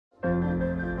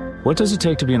What does it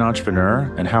take to be an entrepreneur,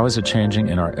 and how is it changing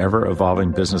in our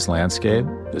ever-evolving business landscape?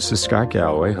 This is Scott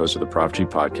Galloway, host of the Prop G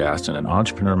podcast and an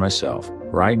entrepreneur myself.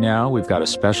 Right now, we've got a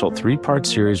special 3-part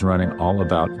series running all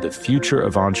about the future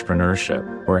of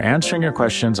entrepreneurship. We're answering your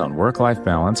questions on work-life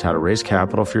balance, how to raise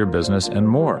capital for your business, and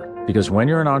more. Because when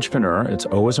you're an entrepreneur, it's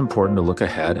always important to look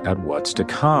ahead at what's to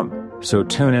come. So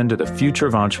tune in to the Future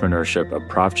of Entrepreneurship, a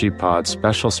Prop G Pod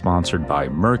special sponsored by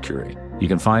Mercury. You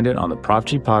can find it on the Prop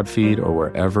G Pod feed or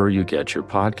wherever you get your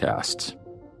podcasts.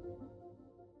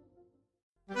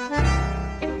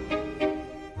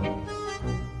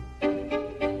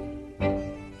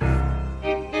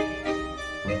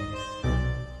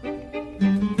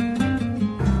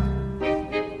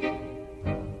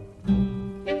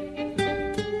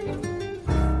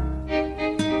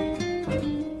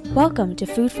 Welcome to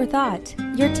Food for Thought.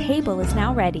 Your table is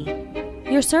now ready.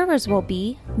 Your servers will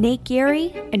be Nate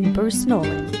Geary and Bruce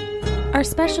Nolan. Our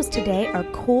specials today are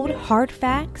cold, hard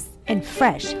facts and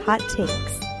fresh, hot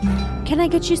takes. Can I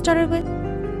get you started with...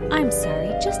 I'm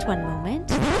sorry, just one moment.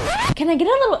 Can I get a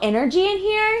little energy in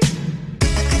here?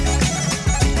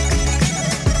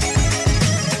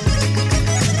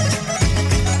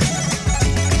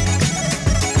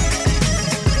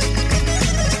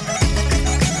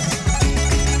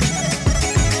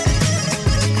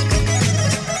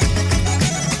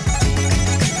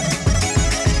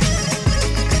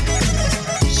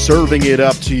 Serving it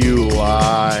up to you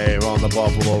live on the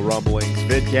Buffalo Rumblings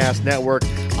Vidcast Network.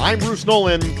 I'm Bruce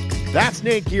Nolan, that's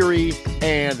Nate Geary,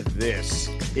 and this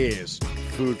is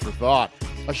Food for Thought,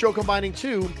 a show combining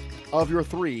 2 of your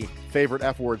 3 favorite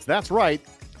F words. That's right,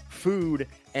 food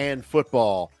and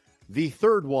football. The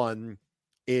third one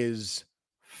is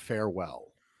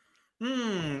farewell. Yes,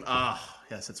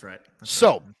 that's right. That's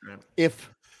right. That's right.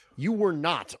 If you were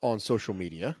not on social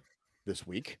media this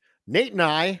week, Nate and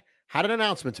I had an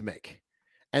announcement to make,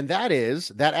 and that is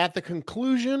that at the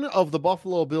conclusion of the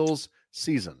Buffalo Bills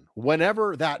season,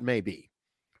 whenever that may be,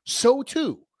 so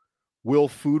too will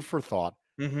Food for Thought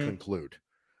conclude.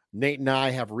 Nate and I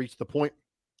have reached the point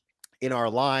in our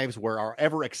lives where our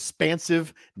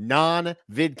ever-expansive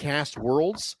non-vidcast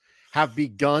worlds have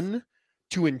begun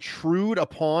to intrude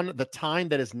upon the time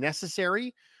that is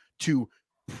necessary to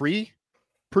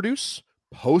pre-produce,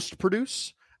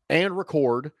 post-produce, and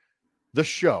record the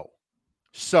show.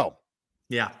 So,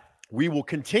 we will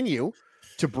continue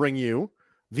to bring you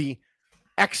the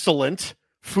excellent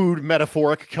food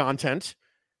metaphoric content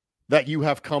that you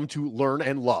have come to learn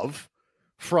and love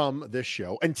from this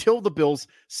show until the Bills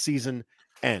season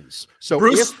ends. So,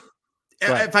 Bruce,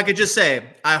 if I could just say,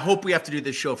 I hope we have to do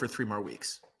this show for 3 more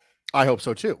weeks. I hope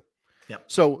so too. Yeah.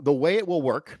 So the way it will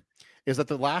work is that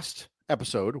the last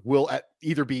episode will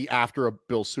either be after a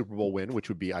Bills Super Bowl win, which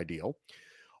would be ideal,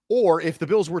 or if the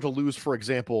Bills were to lose, for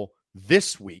example,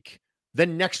 this week,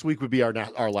 then next week would be our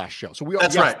last show. So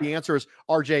That's right. The answer is,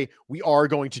 RJ, we are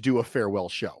going to do a farewell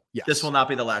show. Yes. This will not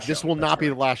be the last show. This will not be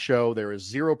the last show. There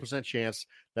is 0% chance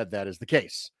that that is the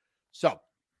case. So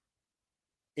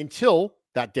until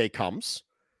that day comes,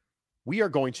 we are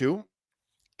going to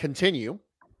continue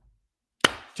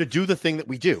to do the thing that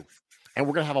we do. And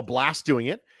we're going to have a blast doing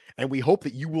it. And we hope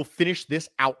that you will finish this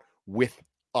out with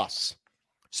us.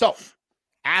 So,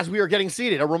 as we are getting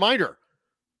seated, a reminder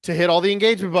to hit all the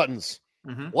engagement buttons.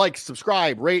 Like,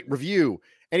 subscribe, rate, review.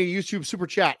 Any YouTube super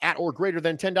chat at or greater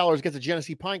than $10 gets a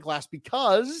Genesee pint glass,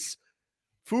 because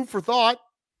Food for Thought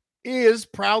is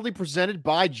proudly presented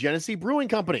by Genesee Brewing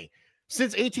Company.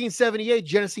 Since 1878,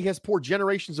 Genesee has poured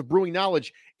generations of brewing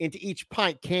knowledge into each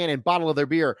pint, can, and bottle of their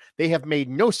beer. They have made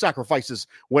no sacrifices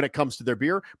when it comes to their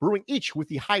beer, brewing each with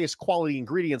the highest quality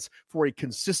ingredients for a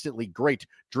consistently great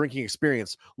drinking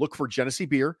experience. Look for Genesee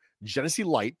Beer, Genesee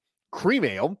Light, Cream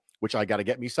Ale, which I got to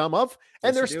get me some of,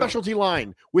 and their specialty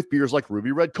line with beers like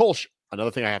Ruby Red Kolsch,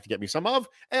 another thing I have to get me some of,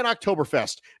 and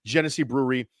Oktoberfest, Genesee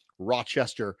Brewery,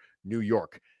 Rochester, New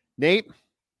York. Nate,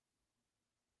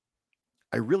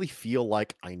 I really feel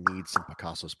like I need some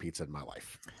Picasso's pizza in my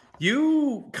life.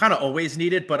 You kind of always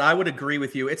need it, but I would agree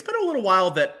with you. It's been a little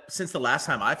while since the last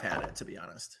time I've had it, to be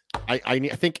honest. I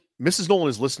think Mrs. Nolan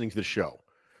is listening to the show.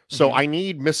 So I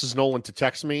need Mrs. Nolan to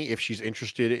text me if she's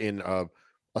interested in a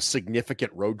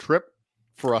significant road trip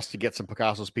for us to get some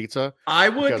Picasso's pizza. I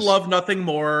would love nothing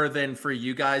more than for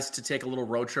you guys to take a little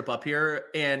road trip up here.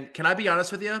 And can I be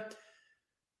honest with you?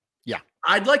 Yeah.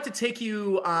 I'd like to take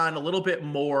you on a little bit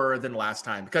more than last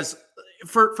time, because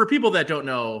for people that don't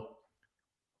know,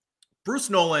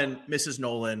 Bruce Nolan, Mrs.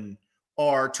 Nolan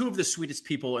are 2 of the sweetest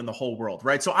people in the whole world,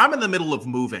 right? So I'm in the middle of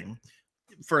moving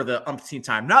for the umpteenth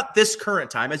time, not this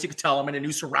current time. As you can tell, I'm in a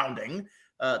new surrounding.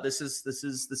 This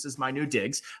is my new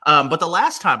digs. But the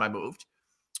last time I moved,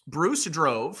 Bruce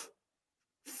drove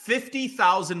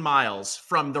 50,000 miles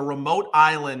from the remote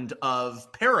island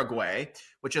of Paraguay,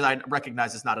 which I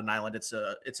recognize is not an island. It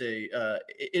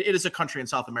is a country in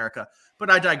South America,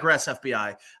 but I digress,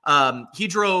 FBI. He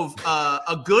drove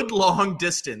a good long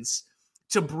distance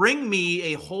to bring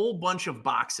me a whole bunch of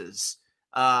boxes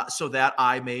so that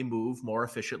I may move more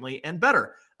efficiently and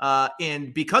better.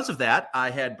 And because of that, I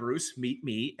had Bruce meet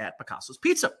me at Picasso's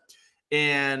Pizza.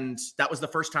 And that was the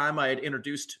first time I had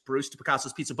introduced Bruce to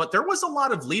Picasso's Pizza. But there was a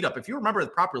lot of lead up. If you remember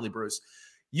it properly, Bruce,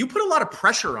 you put a lot of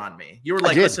pressure on me. You were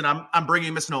like, listen, I'm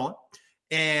bringing Miss Nolan,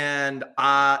 and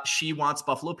she wants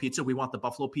buffalo pizza. We want the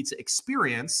buffalo pizza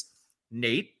experience.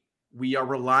 Nate, we are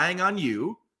relying on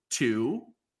you to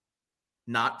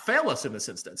not fail us in this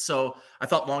instance. So I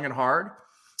thought long and hard,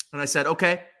 and I said,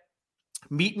 okay,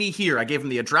 meet me here. I gave them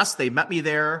the address. They met me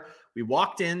there. We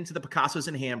walked into the Picasso's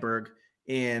in Hamburg.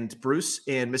 And Bruce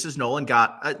and Mrs. Nolan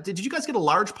got, did you guys get a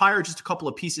large pie or just a couple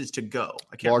of pieces to go?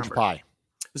 I can't remember. Pie.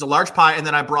 It was a large pie. And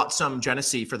then I brought some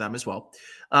Genesee for them as well.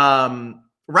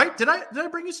 Right? Did I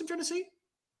bring you some Genesee?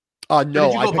 No, did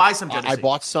you go buy some Genesee? I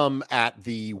bought some at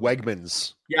the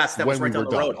Wegmans. Yes, that was right down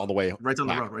the road. On the way. Right down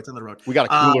the road. We got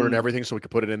a cooler and everything so we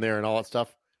could put it in there and all that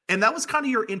stuff. And that was kind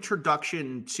of your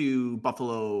introduction to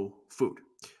buffalo food.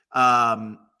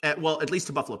 At least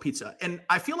to buffalo pizza. And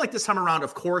I feel like this time around,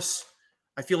 of course,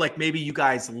 I feel like maybe you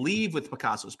guys leave with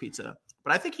Picasso's Pizza,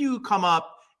 but I think you come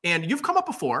up, and you've come up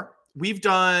before. We've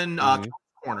done Kelly's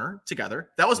Corner together.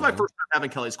 That was my first time having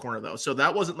Kelly's Corner, though. So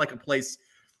that wasn't like a place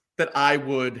that I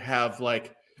would have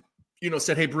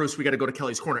said, hey, Bruce, we got to go to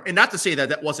Kelly's Corner. And not to say that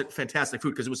that wasn't fantastic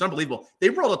food, because it was unbelievable. They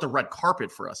rolled out the red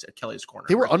carpet for us at Kelly's Corner.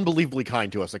 They were unbelievably kind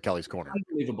to us at Kelly's Corner.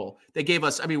 Unbelievable. They gave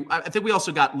us, I think we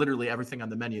also got literally everything on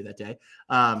the menu that day.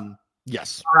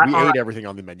 Yes, we ate everything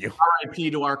on the menu.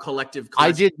 RIP to our collective.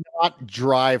 I did not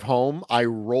drive home. I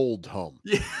rolled home.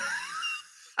 Yeah.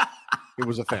 It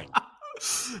was a thing.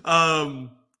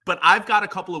 But I've got a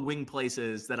couple of wing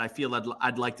places that I feel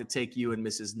I'd like to take you and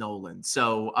Mrs. Nolan.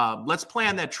 So let's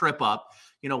plan that trip up.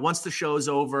 Once the show's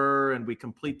over and we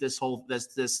complete this whole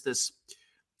this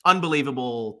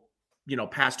unbelievable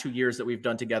past 2 years that we've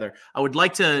done together, I would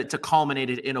like to culminate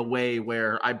it in a way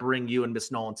where I bring you and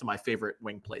Miss Nolan to my favorite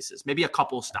wing places. Maybe a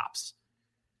couple stops.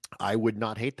 I would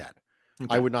not hate that.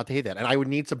 Okay. I would not hate that. And I would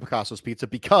need some Picasso's Pizza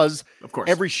because, of course,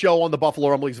 every show on the Buffalo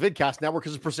Rumblings Vidcast Network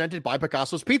is presented by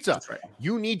Picasso's Pizza. That's right.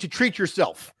 You need to treat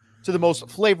yourself to the most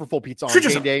flavorful pizza on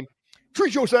game day.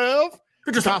 Treat yourself.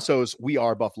 Picasso's, we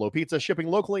are Buffalo Pizza, shipping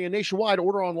locally and nationwide.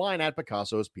 Order online at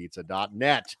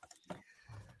picassospizza.net.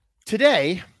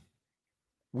 Today,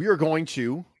 we are going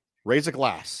to raise a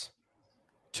glass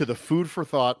to the Food for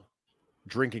Thought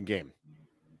drinking game.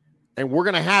 And we're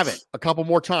going to have it a couple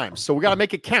more times. So we got to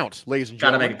make it count, ladies and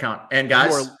gentlemen. Got to make it count. And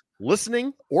guys, who are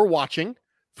listening or watching,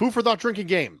 Food for Thought drinking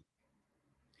game.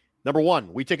 Number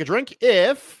one, we take a drink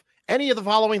if any of the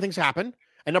following things happen.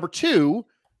 And number two,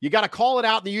 you got to call it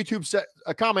out in the YouTube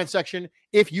comment section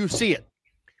if you see it.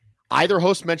 Either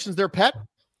host mentions their pet.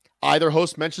 Either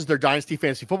host mentions their Dynasty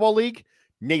Fantasy Football League.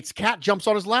 Nate's cat jumps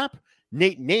on his lap.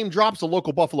 Nate name drops a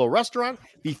local Buffalo restaurant.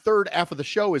 The third F of the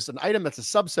show is an item that's a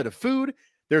subset of food.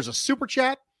 There's a super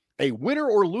chat. A winner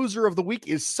or loser of the week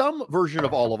is some version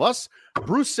of all of us.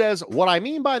 Bruce says, what I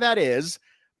mean by that is,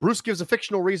 Bruce gives a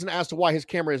fictional reason as to why his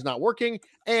camera is not working,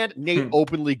 and Nate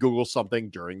openly Googles something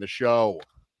during the show.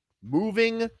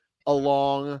 Moving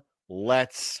along,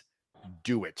 let's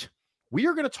do it. We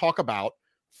are going to talk about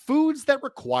foods that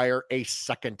require a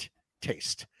second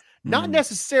taste. Not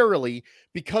necessarily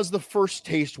because the first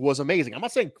taste was amazing. I'm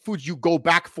not saying foods you go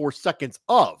back 4 seconds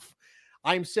of.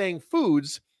 I'm saying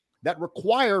foods that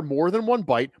require more than one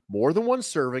bite, more than one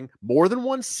serving, more than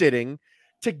one sitting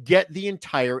to get the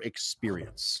entire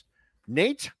experience.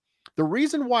 Nate, the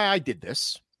reason why I did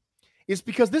this is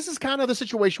because this is kind of the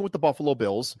situation with the Buffalo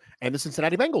Bills and the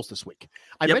Cincinnati Bengals this week.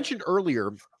 I mentioned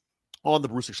earlier on the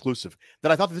Bruce exclusive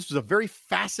that I thought that this was a very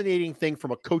fascinating thing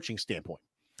from a coaching standpoint.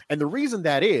 And the reason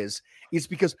that is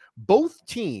because both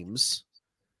teams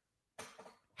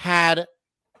had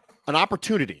an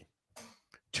opportunity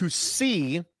to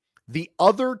see the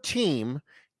other team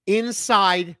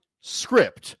inside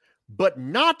script, but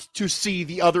not to see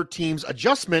the other team's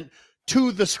adjustment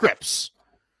to the scripts.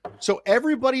 So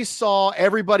everybody saw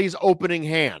everybody's opening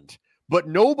hand, but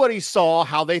nobody saw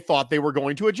how they thought they were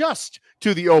going to adjust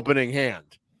to the opening hand.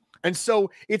 And so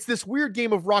it's this weird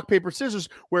game of rock, paper, scissors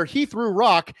where he threw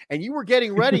rock and you were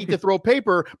getting ready to throw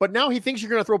paper, but now he thinks you're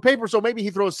going to throw paper. So maybe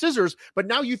he throws scissors, but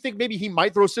now you think maybe he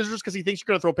might throw scissors because he thinks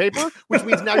you're going to throw paper, which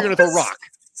means now you're going to throw rock.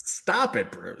 Stop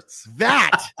it, Bruce.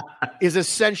 That is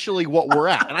essentially what we're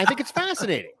at. And I think it's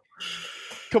fascinating.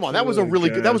 Come on, that was a really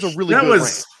good. That was a really good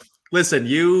rant. Listen,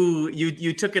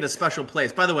 you took it a special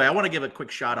place. By the way, I want to give a quick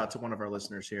shout out to one of our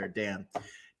listeners here, Dan.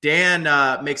 Dan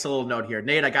makes a little note here.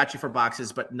 Nate, I got you for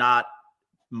boxes, but not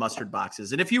mustard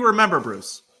boxes. And if you remember,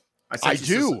 Bruce, I sent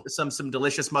you some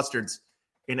delicious mustards,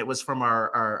 and it was from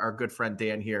our good friend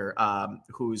Dan here,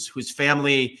 whose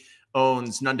family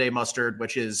owns Nunde Mustard,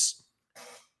 which is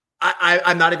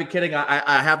I'm not even kidding.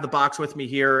 I have the box with me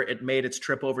here. It made its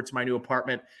trip over to my new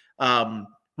apartment.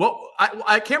 Well,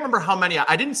 I can't remember how many.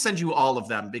 I didn't send you all of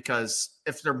them because,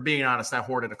 if they're being honest, I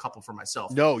hoarded a couple for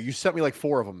myself. No, you sent me like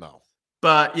 4 of them though.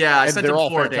 But yeah, I sent them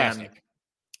all 4, fantastic. Dan.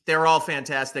 They're all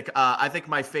fantastic. I think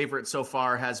my favorite so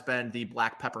far has been the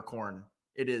black peppercorn.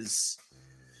 It is.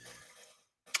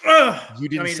 You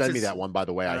didn't send me that one, by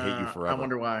the way. I hate you forever.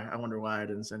 I wonder why I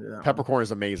didn't send you that. Peppercorn one.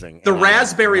 Is amazing. The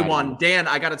raspberry one, Dan.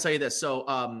 I got to tell you this. So,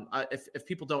 if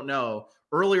people don't know,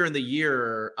 earlier in the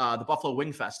year, the Buffalo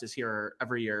Wing Fest is here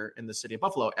every year in the city of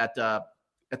Buffalo at the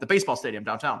baseball stadium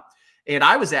downtown, and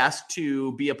I was asked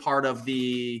to be a part of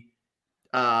the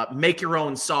make your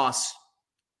own sauce.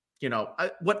 You know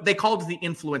what they called the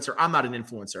influencer. I'm not an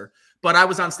influencer, but I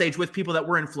was on stage with people that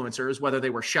were influencers, whether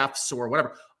they were chefs or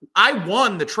whatever. I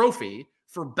won the trophy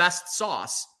for best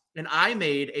sauce, and I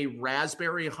made a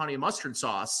raspberry honey mustard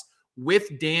sauce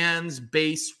with Dan's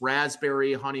base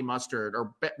raspberry honey mustard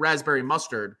or raspberry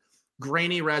mustard,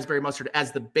 grainy raspberry mustard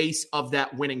as the base of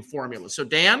that winning formula. So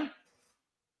Dan,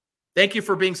 thank you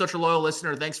for being such a loyal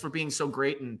listener. Thanks for being so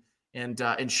great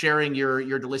and sharing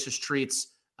your delicious treats.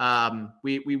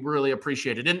 We really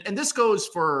appreciate it. And this goes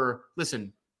for,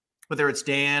 listen, whether it's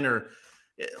Dan or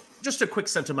just a quick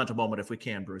sentimental moment, if we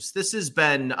can, Bruce. This has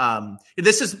been,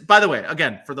 by the way,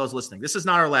 again, for those listening, this is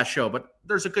not our last show, but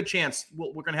there's a good chance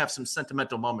we're going to have some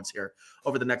sentimental moments here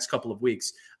over the next couple of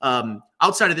weeks.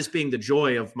 Outside of this being the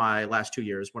joy of my last 2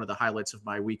 years, one of the highlights of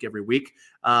my week every week,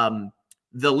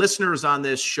 the listeners on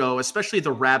this show, especially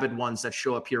the rabid ones that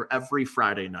show up here every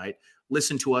Friday night,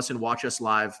 listen to us and watch us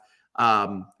live.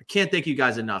 I can't thank you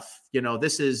guys enough. You know,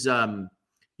 this is,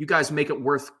 you guys make it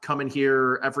worth coming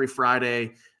here every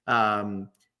Friday, and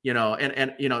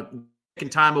taking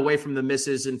time away from the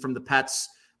misses and from the pets.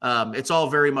 It's all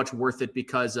very much worth it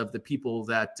because of the people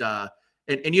that,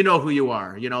 and you know who you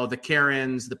are, you know, the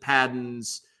Karens, the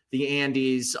Paddens, the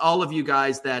Andys, all of you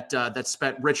guys that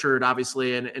spent, Richard,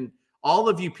 obviously, and all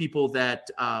of you people that,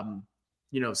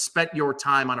 spent your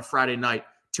time on a Friday night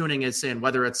tuning us in,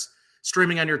 whether it's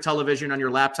streaming on your television, on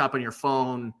your laptop, on your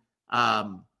phone.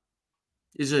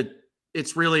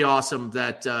 It's really awesome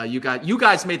that you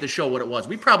guys made the show what it was.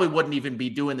 We probably wouldn't even be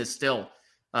doing this still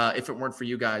if it weren't for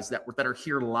you guys that are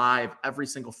here live every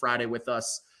single Friday with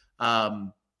us.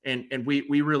 And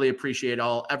we really appreciate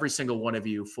every single one of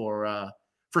you for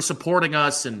supporting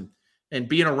us and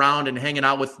being around and hanging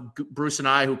out with Bruce and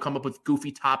I, who come up with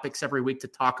goofy topics every week to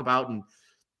talk about, and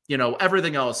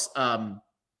everything else.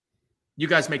 You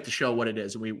guys make the show what it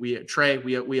is. And Trey,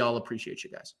 we all appreciate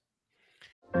you guys.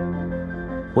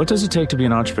 What does it take to be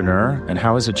an entrepreneur, and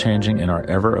how is it changing in our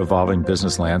ever-evolving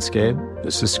business landscape?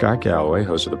 This is Scott Galloway,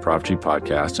 host of the Prop G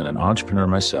podcast and an entrepreneur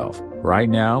myself. Right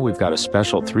now, we've got a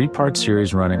special 3-part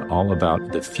series running all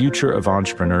about the future of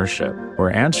entrepreneurship.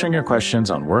 We're answering your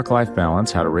questions on work-life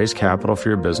balance, how to raise capital for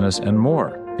your business, and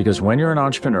more. Because when you're an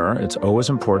entrepreneur, it's always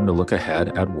important to look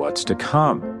ahead at what's to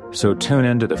come. So tune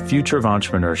in to the Future of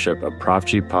Entrepreneurship, a Prop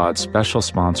G Pod special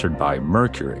sponsored by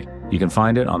Mercury. You can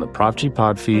find it on the Prop G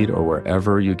Pod feed or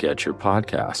wherever you get your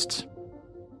podcasts.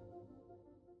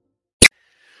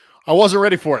 I wasn't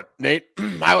ready for it, Nate.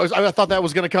 I thought that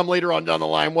was going to come later on down the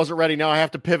line. Wasn't ready. Now I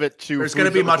have to pivot to. There's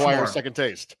going to be much more. Second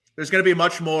taste. There's going to be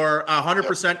much more.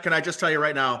 100%. Can I just tell you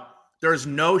right now? There's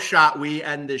no shot we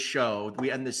end this show, we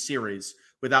end this series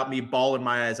without me bawling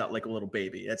my eyes out like a little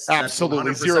baby. That's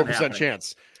absolutely 0%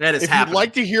 chance. That is if happening. You'd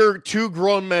like to hear 2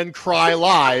 grown men cry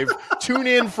live, tune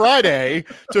in Friday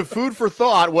to Food for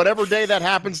Thought, whatever day that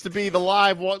happens to be, the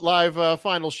live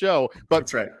final show. But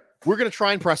that's right. We're going to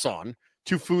try and press on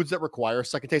to foods that require a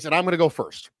second taste, and I'm going to go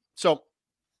first. So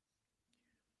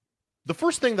the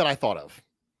first thing that I thought of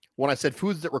when I said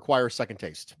foods that require a second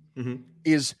taste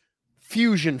is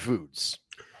fusion foods.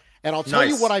 And I'll tell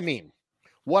you what I mean.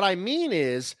 What I mean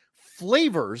is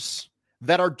flavors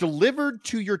that are delivered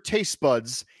to your taste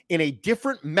buds in a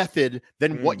different method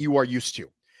than what you are used to.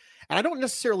 And I don't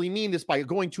necessarily mean this by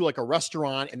going to like a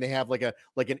restaurant and they have like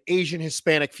an Asian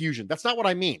Hispanic fusion. That's not what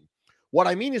I mean. What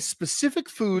I mean is specific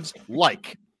foods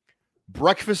like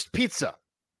breakfast pizza,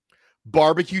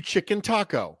 barbecue chicken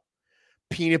taco,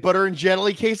 peanut butter and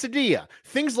jelly quesadilla,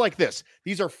 things like this.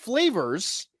 These are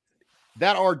flavors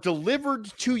that are delivered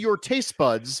to your taste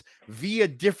buds via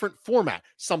different format.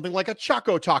 Something like a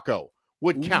Choco Taco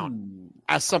would count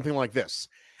as something like this.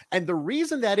 And the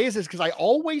reason that is because I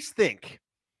always think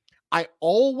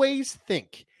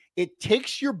it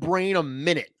takes your brain a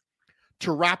minute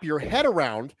to wrap your head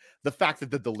around the fact that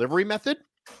the delivery method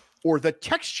or the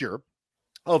texture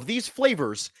of these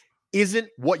flavors isn't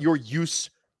what you're used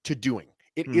to doing.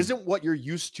 It isn't what you're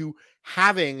used to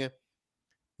having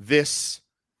this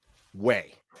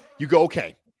way. You go,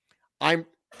 okay, I'm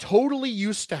totally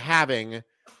used to having,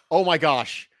 oh my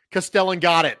gosh, Castellan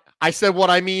got it. I said what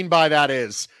I mean by that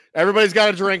is everybody's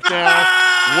got a drink now.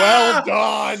 Well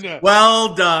done.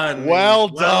 Well done. Well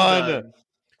done.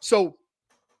 So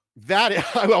that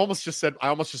I almost just said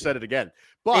it again.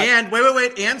 But and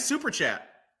wait, and super chat.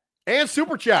 And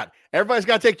super chat. Everybody's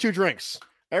got to take 2 drinks.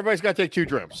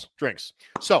 Drinks.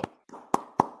 So,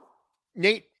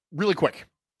 Nate, really quick.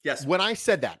 Yes. When I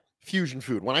said that, fusion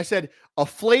food, when I said a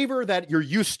flavor that you're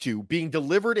used to being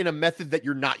delivered in a method that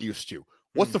you're not used to,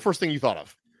 what's the first thing you thought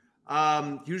of?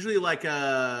 Usually like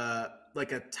a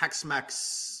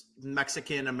Tex-Mex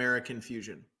Mexican American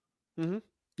fusion. Mm-hmm.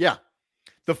 Yeah.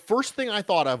 The first thing I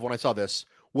thought of when I saw this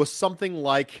was something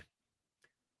like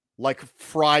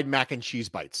fried mac and cheese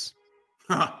bites.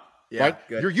 Yeah, right?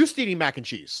 Good. You're used to eating mac and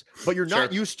cheese, but you're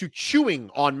not used to chewing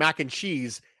on mac and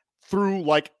cheese through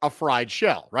like a fried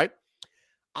shell, right?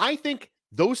 I think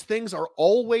those things are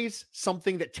always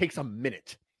something that takes a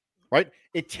minute, right?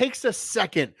 It takes a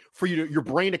second for your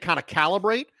brain to kind of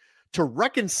calibrate to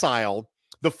reconcile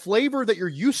the flavor that you're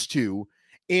used to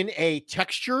in a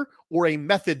texture or a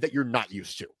method that you're not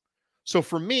used to. So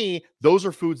for me, those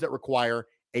are foods that require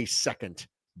a second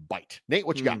bite. Nate,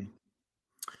 what you got?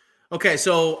 Okay,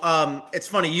 so it's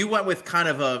funny. You went with kind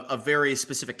of a very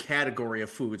specific category of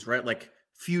foods, right? Like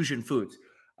fusion foods.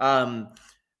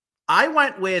 I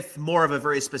went with more of a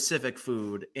very specific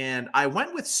food, and I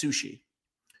went with sushi.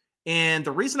 And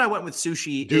the reason I went with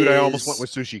sushi Dude, I almost went with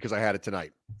sushi because I had it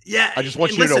tonight. Yeah. I just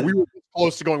want you to know we were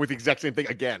close to going with the exact same thing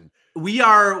again. We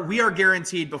are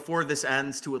guaranteed before this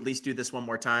ends to at least do this one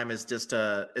more time is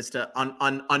to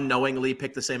unknowingly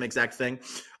pick the same exact thing.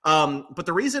 But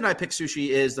the reason I picked sushi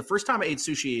is the first time I ate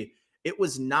sushi, it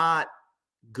was not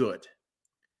good.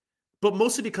 But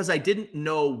mostly because I didn't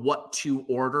know what to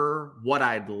order, what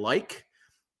I'd like.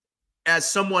 As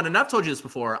someone, and I've told you this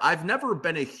before, I've never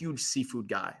been a huge seafood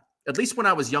guy. At least when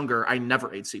I was younger, I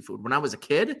never ate seafood. When I was a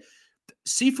kid,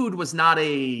 seafood was not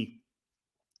a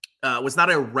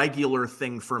regular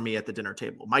thing for me at the dinner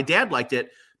table. My dad liked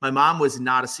it. My mom was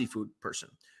not a seafood person.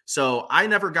 So I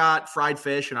never got fried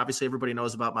fish. And obviously everybody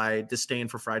knows about my disdain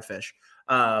for fried fish.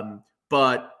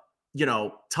 But, you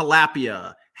know,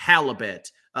 tilapia,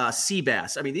 halibut, sea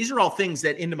bass. I mean, these are all things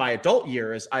that into my adult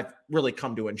years, I've really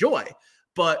come to enjoy.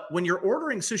 But when you're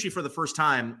ordering sushi for the first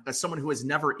time, as someone who has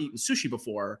never eaten sushi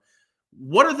before,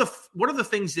 what are the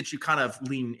things that you kind of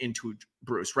lean into,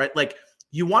 Bruce, right? Like,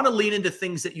 you want to lean into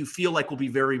things that you feel like will be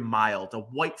very mild, a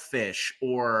white fish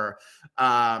or,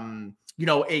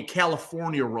 a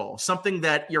California roll, something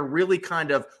that you're really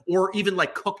kind of, or even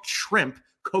like cooked shrimp,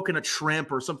 coconut shrimp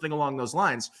or something along those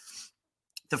lines.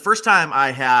 The first time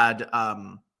I had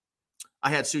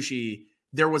sushi,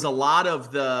 there was a lot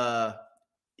of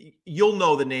you'll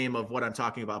know the name of what I'm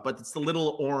talking about, but it's the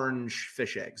little orange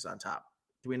fish eggs on top.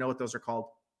 Do we know what those are called?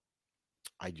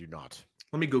 I do not.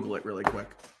 Let me Google it really quick.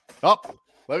 Oh,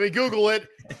 let me Google it.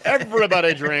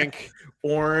 Everybody drink.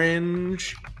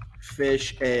 Orange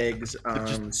fish eggs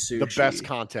on sushi. The best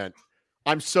content.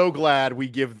 I'm so glad we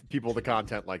give people the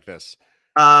content like this.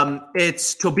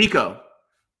 It's Tobiko.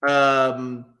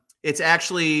 It's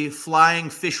actually flying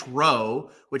fish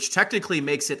roe, which technically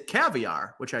makes it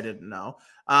caviar, which I didn't know.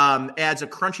 Adds a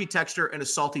crunchy texture and a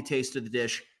salty taste to the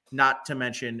dish, not to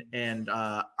mention an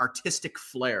artistic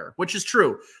flair, which is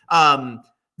true.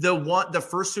 The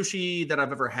first sushi that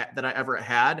I ever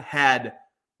had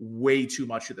way too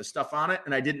much of the stuff on it,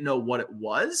 and I didn't know what it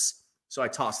was, so I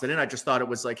tossed it in. I just thought it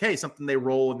was like, hey, something they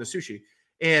roll in the sushi,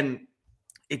 and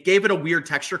it gave it a weird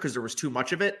texture because there was too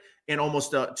much of it and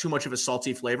almost too much of a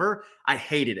salty flavor. I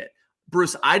hated it.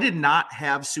 Bruce, I did not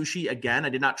have sushi again. I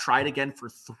did not try it again for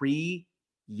 3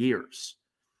 years,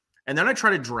 and then I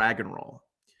tried a dragon roll,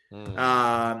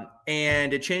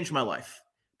 and it changed my life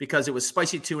because it was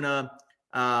spicy tuna.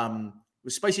 It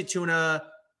was spicy tuna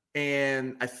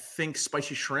and I think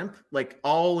spicy shrimp, like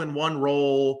all in one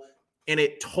roll. And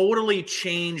it totally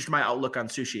changed my outlook on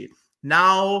sushi.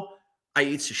 Now I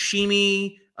eat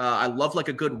sashimi. I love like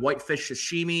a good whitefish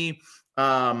sashimi.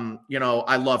 I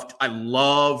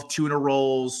love tuna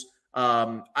rolls.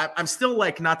 I'm still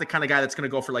like not the kind of guy that's going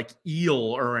to go for like eel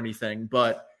or anything,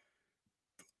 but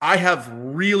I have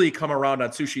really come around on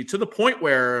sushi to the point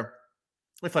where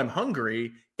if I'm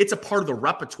hungry, it's a part of the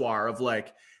repertoire of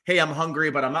like, hey, I'm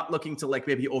hungry, but I'm not looking to like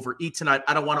maybe overeat tonight.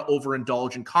 I don't want to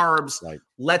overindulge in carbs. Right.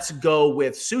 Let's go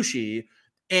with sushi.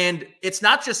 And it's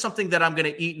not just something that I'm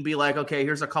going to eat and be like, okay,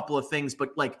 here's a couple of things, but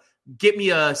like, get me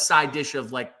a side dish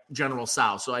of like General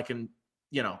Tso so I can,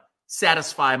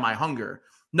 satisfy my hunger.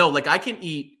 No, like I can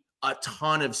eat a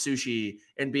ton of sushi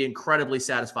and be incredibly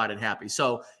satisfied and happy.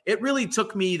 So it really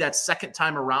took me that second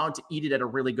time around to eat it at a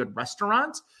really good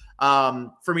restaurant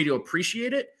for me to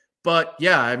appreciate it. But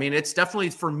yeah, I mean, it's definitely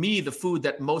for me the food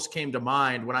that most came to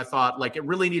mind when I thought like it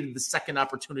really needed the second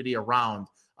opportunity around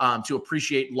to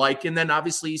appreciate, and then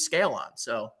obviously scale on.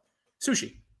 So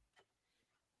sushi.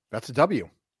 That's a W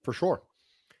for sure.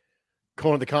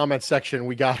 Going to the comment section,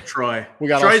 we got Troy. We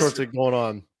got all sorts of going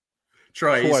on.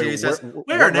 Troy, he says,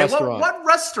 what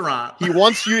restaurant? He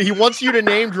wants you to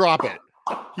name drop it.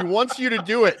 He wants you to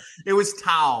do it. It was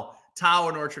Tao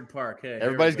in Orchard Park. Hey,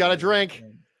 everybody's got a drink.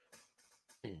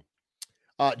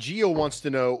 Gio wants to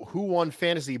know who won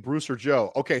fantasy, Bruce or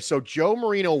Joe. Okay, so Joe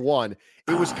Marino won.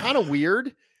 It was kind of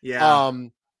weird. Yeah.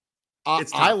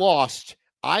 I lost.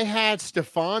 I had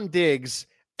Stephon Diggs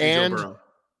and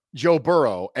Joe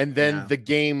Burrow, and then the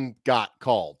game got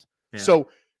called. Yeah. So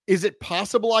is it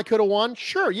possible I could have won?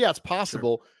 Sure. Yeah, it's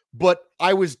possible. Sure. But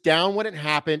I was down when it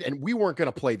happened, and we weren't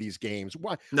going to play these games.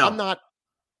 No.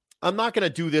 I'm not going to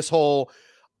do this whole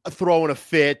throwing a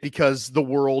fit because the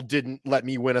world didn't let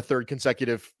me win a third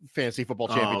consecutive fantasy football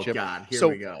championship. Oh God, here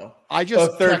we go. I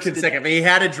just third consecutive. He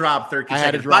had to drop third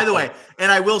consecutive. By the way,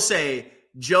 and I will say,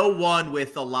 Joe won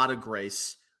with a lot of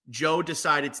grace. Joe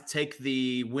decided to take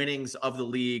the winnings of the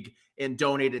league and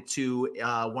donate it to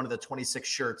one of the 26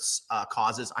 shirts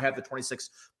causes. I have the 26.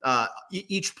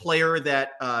 Each player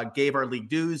that gave our league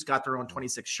dues got their own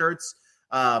 26 shirts.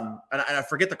 And I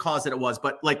forget the cause that it was,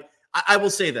 but like I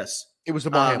will say this. It was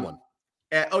DeMar Hamlin.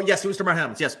 Yes, it was DeMar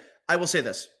Hamlin. Yes, I will say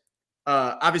this.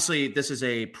 Obviously, this is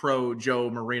a pro Joe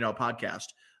Marino podcast.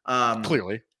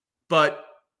 Clearly. But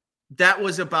that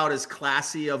was about as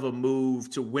classy of a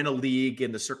move to win a league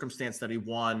in the circumstance that he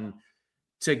won,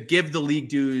 to give the league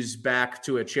dues back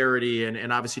to a charity.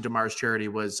 And obviously DeMar's charity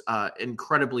was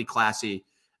incredibly classy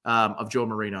of Joe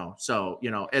Marino. So,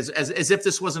 as if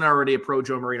this wasn't already a pro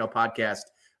Joe Marino podcast,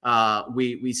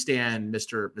 we stand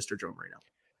Mr. Joe Marino.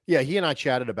 Yeah, he and I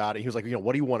chatted about it. He was like,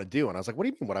 what do you want to do? And I was like, what do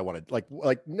you mean what I want to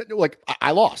like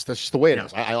I lost. That's just the way it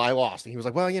is. I lost. And he was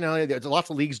like, well, there's lots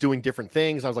of leagues doing different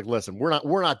things. I was like, listen,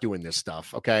 we're not doing this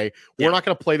stuff. Okay. We're not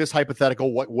going to play this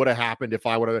hypothetical. What would have happened if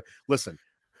I would have listen,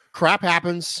 crap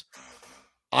happens.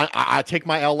 I take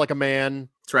my L like a man.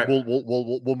 That's right.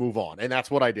 We'll move on. And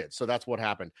that's what I did. So that's what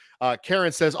happened.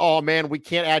 Karen says, oh man, we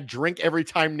can't add drink every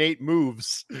time Nate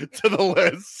moves to the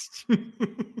list,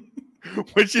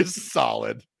 which is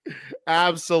solid.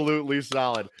 Absolutely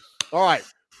solid. All right,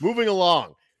 moving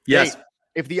along. Yes. Hey,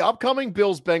 if the upcoming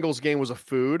Bills-Bengals game was a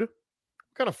food, what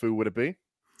kind of food would it be?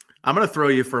 I'm going to throw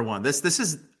you for one. This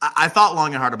is, I thought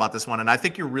long and hard about this one, and I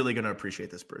think you're really going to appreciate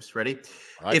this, Bruce. Ready?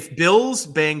 Right. If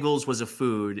Bills-Bengals was a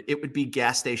food, it would be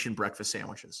gas station breakfast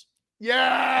sandwiches.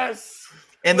 Yes.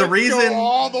 And the reason, go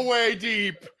all the way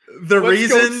deep. Let's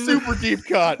go super deep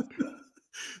cut.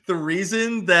 The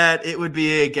reason that it would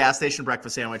be a gas station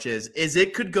breakfast sandwich is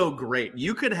it could go great.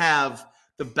 You could have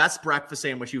the best breakfast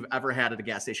sandwich you've ever had at a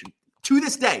gas station. To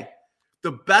this day,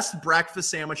 the best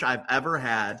breakfast sandwich I've ever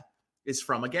had is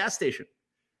from a gas station.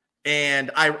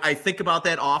 And I think about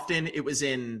that often. It was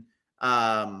in,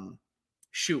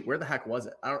 where the heck was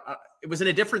it? It was in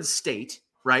a different state,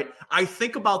 right? I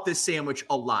think about this sandwich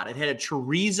a lot. It had a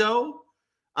chorizo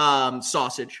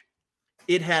sausage.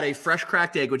 It had a fresh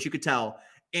cracked egg, which you could tell.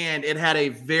 And it had a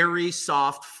very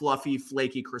soft, fluffy,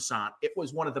 flaky croissant. It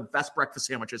was one of the best breakfast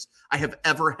sandwiches I have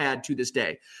ever had to this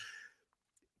day.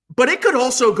 But it could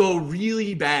also go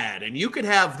really bad, and you could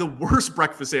have the worst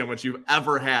breakfast sandwich you've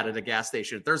ever had at a gas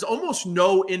station. There's almost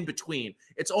no in between.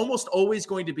 It's almost always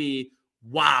going to be,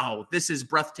 wow, this is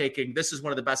breathtaking. This is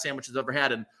one of the best sandwiches I've ever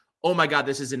had. And oh my God,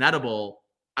 this is inedible.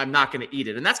 I'm not going to eat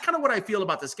it. And that's kind of what I feel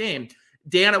about this game.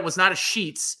 Dan, it was not a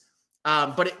Sheetz.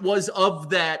 But it was of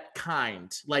that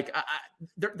kind. Like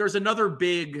there's another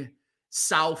big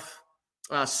southern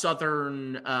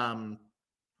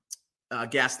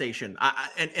gas station.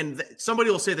 And somebody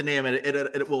will say the name, and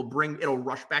it'll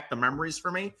rush back the memories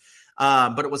for me.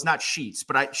 But it was not Sheetz.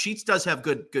 But Sheetz does have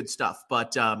good stuff.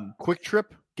 But Quick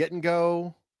Trip, Get and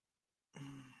Go.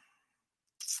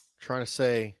 Trying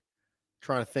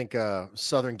to think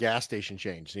southern gas station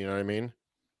chains. You know what I mean?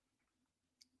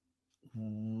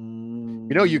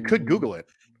 You could Google it.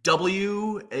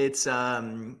 It's Is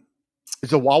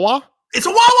it Wawa? It's a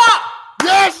Wawa.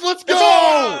 Yes, let's go.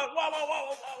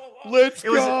 Let's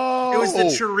go. It was the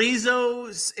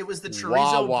chorizo. It was the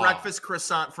chorizo Wawa. breakfast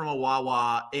croissant from a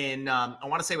Wawa in I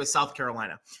want to say it was South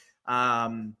Carolina.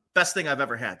 Best thing I've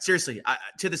ever had. Seriously,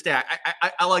 to this day,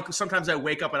 I like. Sometimes I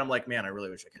wake up and I'm like, man, I really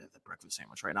wish I could have that breakfast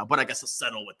sandwich right now. But I guess I'll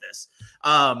settle with this.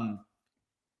 I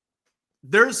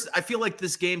feel like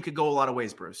this game could go a lot of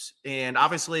ways, Bruce. And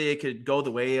obviously it could go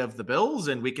the way of the Bills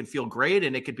and we can feel great.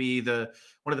 And it could be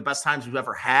one of the best times we've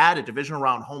ever had, a divisional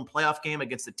round home playoff game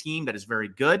against a team that is very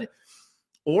good.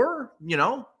 Or,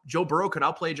 Joe Burrow could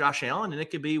outplay Josh Allen and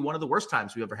it could be one of the worst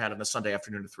times we've ever had on a Sunday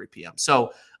afternoon at 3 p.m.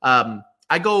 So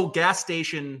I go gas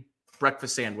station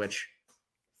breakfast sandwich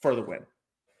for the win.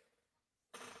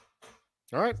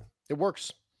 All right. It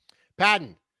works.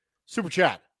 Patton, super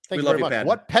chat. Thank We you love very you, much. Patton.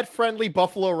 What pet-friendly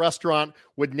Buffalo restaurant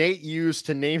would Nate use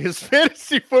to name his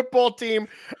fantasy football team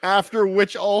after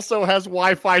which also has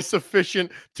Wi-Fi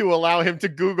sufficient to allow him to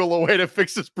Google a way to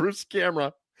fix his Bruce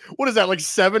camera? What is that, like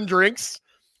 7 drinks?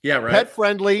 Yeah, right.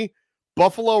 Pet-friendly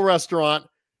Buffalo restaurant,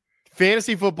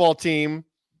 fantasy football team,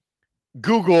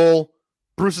 Google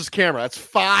Bruce's camera. That's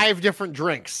 5 different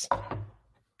drinks.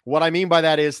 What I mean by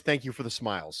that is thank you for the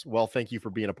smiles. Well, thank you for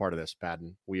being a part of this,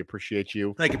 Patton. We appreciate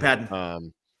you. Thank you,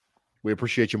 Patton. We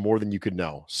appreciate you more than you could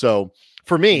know. So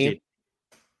for me, Indeed.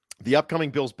 the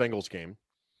upcoming Bills-Bengals game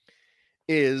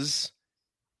is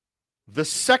the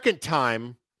second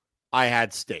time I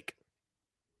had steak.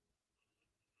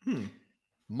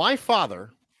 My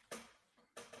father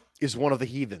is one of the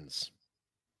heathens.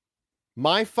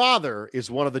 My father is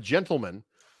one of the gentlemen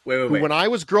Wait. who, when I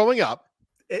was growing up,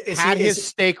 had his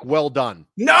steak well done.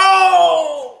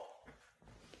 No!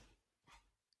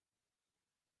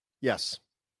 Yes.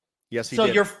 Yes, he So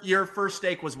did. your first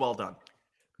steak was well done.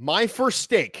 My first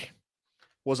steak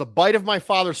was a bite of my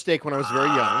father's steak when I was very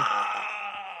young,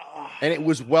 and it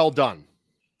was well done.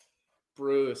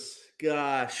 Bruce,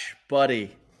 gosh,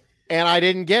 buddy. And I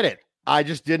didn't get it. I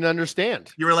just didn't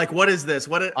understand. You were like, what is this?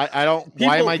 I don't,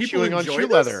 why am I chewing on shoe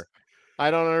leather? I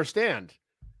don't understand.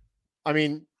 I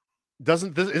mean,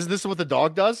 is this what the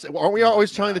dog does? Aren't we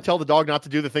always trying to tell the dog not to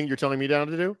do the thing you're telling me down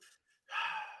to do?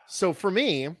 So for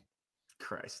me,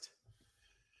 Christ.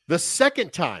 the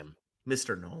second time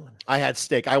Mr. Nolan. I had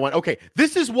steak, I went, okay,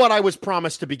 this is what I was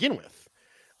promised to begin with.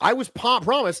 I was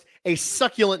promised a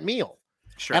succulent meal.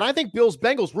 Sure. And I think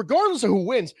Bills-Bengals, regardless of who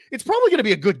wins, it's probably going to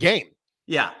be a good game.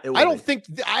 Yeah, it will I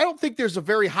don't think there's a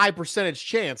very high percentage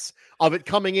chance of it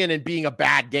coming in and being a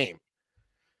bad game.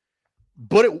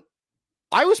 But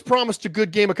I was promised a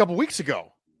good game a couple weeks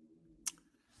ago.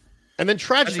 And then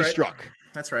tragedy struck.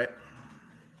 That's right.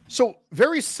 So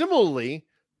very similarly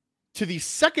to the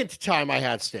second time I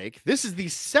had steak, this is the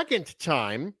second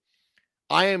time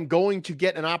I am going to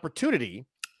get an opportunity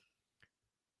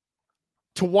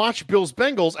to watch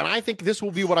Bills-Bengals, and I think this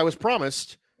will be what I was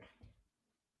promised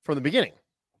from the beginning.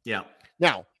 Yeah.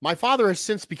 Now, my father has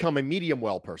since become a medium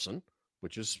well person,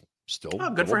 which is still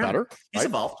good for him. better. He's right?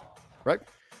 evolved. Right.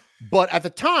 But at the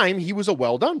time, he was a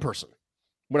well done person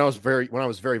when I was very,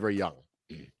 very young.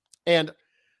 And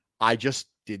I just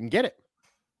didn't get it.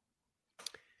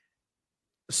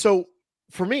 So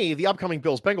for me, the upcoming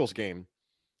Bills-Bengals game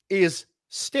is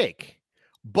steak,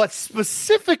 but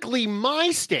specifically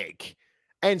my steak,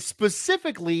 and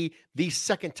specifically the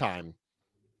second time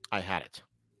I had it.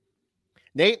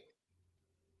 Nate,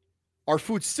 our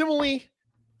food simile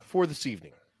for this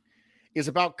evening is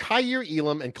about Kaiir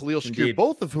Elam and Khalil Shakir,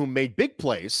 both of whom made big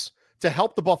plays to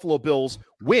help the Buffalo Bills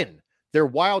win their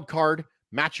wild card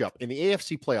matchup in the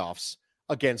AFC playoffs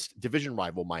against division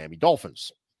rival Miami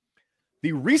Dolphins.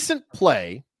 The recent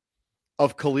play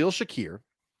of Khalil Shakir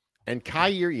and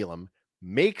Kaiir Elam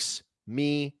makes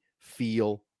me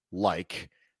feel like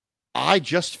I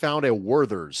just found a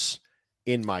Werther's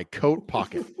in my coat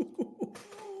pocket.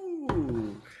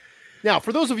 Now,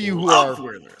 for those of you who are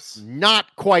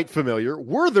not quite familiar,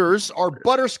 Werther's are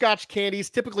butterscotch candies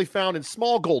typically found in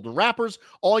small golden wrappers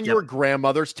on your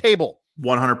grandmother's table.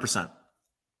 100%.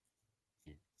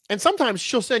 And sometimes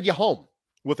she'll send you home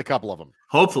with a couple of them.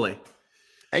 Hopefully.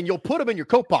 And you'll put them in your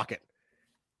coat pocket.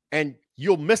 And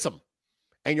you'll miss them.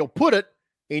 And you'll put it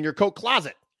in your coat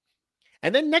closet.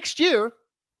 And then next year,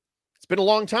 it's been a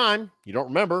long time, you don't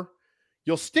remember,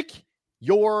 you'll stick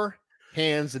your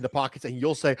hands in the pockets and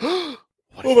you'll say, oh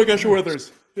my gosh,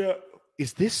 Werther's. Yeah.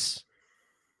 Is this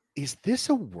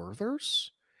a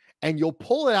Werther's? And you'll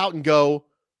pull it out and go,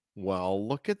 well,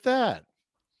 look at that.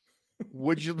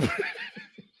 Would you?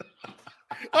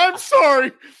 I'm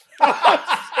sorry.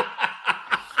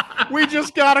 We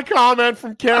just got a comment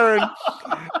from Karen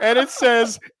and it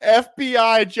says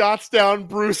FBI jots down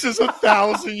Bruce is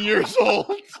 1,000 years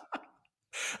old.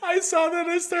 I saw that.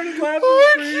 I started laughing.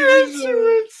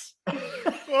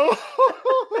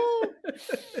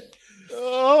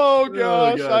 Oh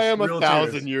gosh, I am Real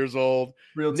 1,000 tears. years old.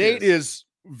 Real Nate tears. is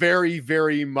very,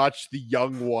 very much the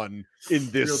young one in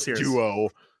this Real tears. duo.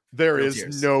 There Real is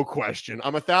tears. no question.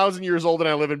 I'm 1,000 years old and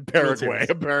I live in Paraguay, tears.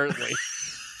 apparently.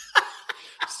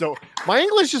 So my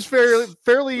English is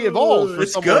fairly evolved for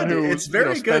It's someone good. who It's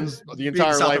very spends good the being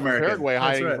entire South life American. in Paraguay That's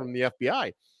hiding right. from the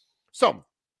FBI. So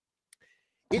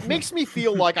it makes me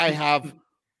feel like I have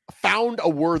found a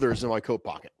Werther's in my coat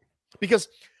pocket, because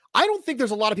I don't think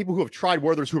there's a lot of people who have tried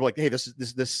Werther's who are like, hey,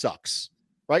 this sucks,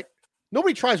 right?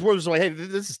 Nobody tries Werther's and like, hey,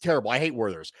 this is terrible. I hate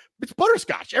Werther's. It's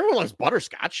butterscotch. Everyone loves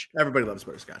butterscotch. Everybody loves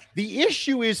butterscotch. The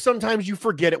issue is sometimes you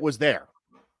forget it was there.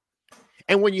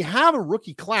 And when you have a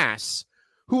rookie class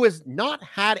who has not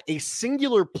had a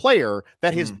singular player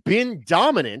that has been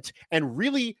dominant and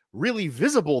really, really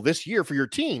visible this year for your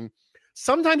team,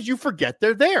 sometimes you forget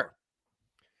they're there.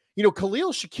 You know,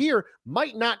 Khalil Shakir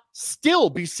might not still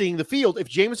be seeing the field if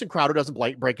Jamison Crowder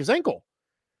doesn't break his ankle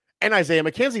and Isaiah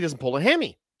McKenzie doesn't pull a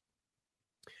hammy.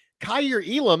 Kaiir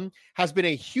Elam has been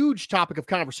a huge topic of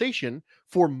conversation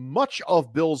for much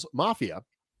of Bills Mafia,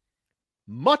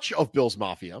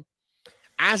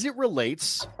 as it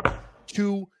relates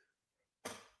to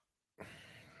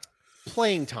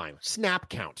playing time, snap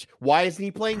count. Why isn't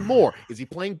he playing more? Is he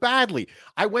playing badly?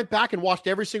 I went back and watched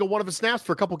every single one of his snaps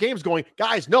for a couple games going,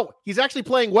 guys, no, he's actually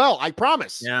playing well. I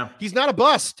promise. Yeah. He's not a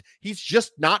bust. He's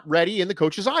just not ready in the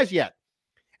coach's eyes yet.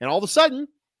 And all of a sudden,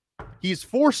 he's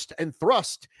forced and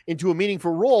thrust into a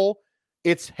meaningful role.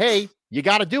 It's, hey, you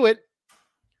got to do it.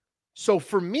 So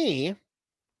for me,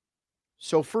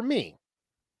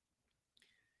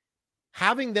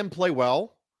 having them play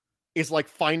well is like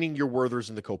finding your Werthers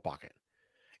in the coat pocket.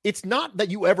 It's not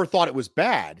that you ever thought it was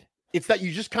bad. It's that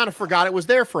you just kind of forgot it was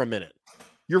there for a minute.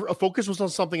 Your focus was on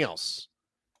something else,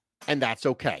 and that's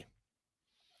okay.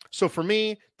 So for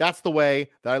me, that's the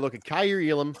way that I look at Kaiir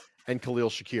Elam and Khalil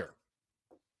Shakir.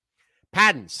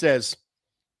 Padden says,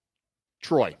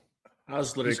 Troy. I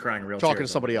was literally crying real Talking tears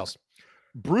to somebody else.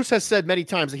 Bruce has said many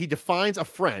times that he defines a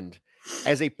friend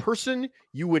as a person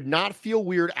you would not feel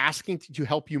weird asking to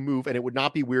help you move, and it would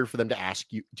not be weird for them to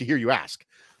ask you, to hear you ask.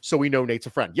 So we know Nate's a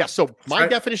friend. Yes. So my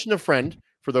definition of friend,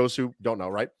 for those who don't know,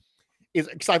 right, is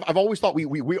because I've always thought we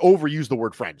overuse the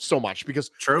word friend so much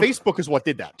because Facebook is what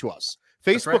did that to us.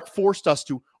 Facebook forced us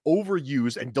to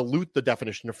overuse and dilute the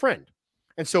definition of friend.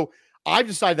 And so I've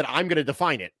decided that I'm going to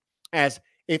define it as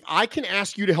if I can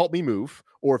ask you to help me move,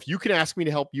 or if you can ask me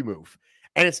to help you move,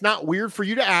 and it's not weird for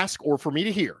you to ask or for me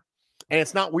to hear, and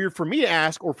it's not weird for me to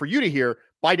ask or for you to hear,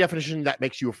 by definition, that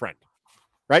makes you a friend,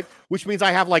 right? Which means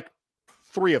I have like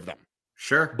 3 of them.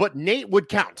 Sure. But Nate would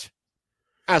count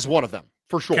as one of them,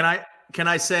 for sure. Can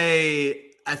I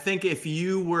say, I think if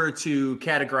you were to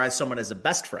categorize someone as a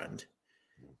best friend,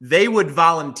 they would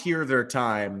volunteer their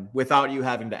time without you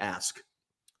having to ask.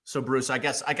 So Bruce, I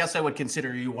guess I would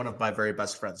consider you one of my very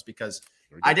best friends because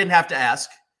I didn't have to ask.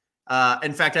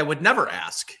 In fact, I would never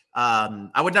ask.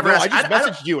 I would never ask. I just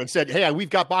messaged you and said, hey, we've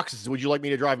got boxes. Would you like me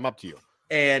to drive them up to you?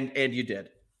 And you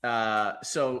did.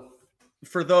 So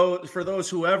for those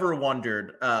who ever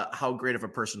wondered how great of a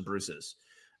person Bruce is,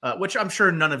 which I'm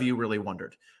sure none of you really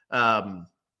wondered,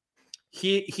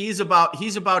 he's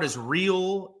about as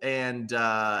real and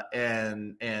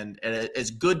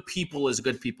as good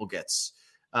people gets.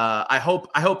 I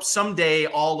hope someday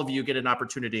all of you get an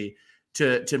opportunity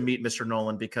to meet Mr.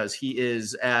 Nolan, because he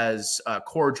is as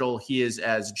cordial, he is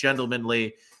as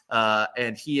gentlemanly,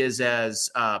 and he is as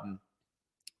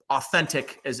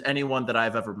authentic as anyone that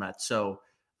I've ever met. So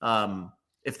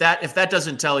if that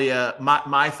doesn't tell you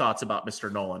my thoughts about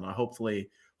Mr. Nolan,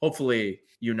 hopefully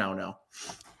you now know.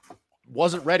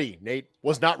 Wasn't ready, Nate.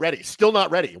 Was not ready. Still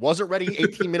not ready. Wasn't ready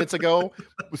 18 minutes ago.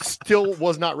 Still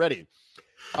was not ready.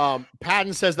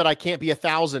 Patton says that I can't be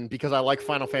 1,000 because I like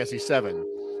Final Fantasy VII.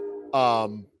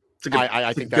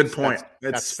 I think that's a good point.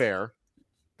 That's fair.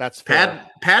 That's fair.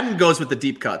 Patton goes with the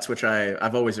deep cuts, which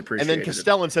I've always appreciated. And then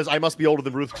Castellan says I must be older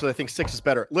than Ruth because I think 6 is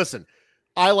better. Listen,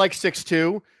 I like 6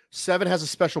 too. 7 has a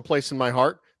special place in my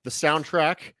heart. The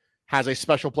soundtrack has a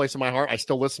special place in my heart. I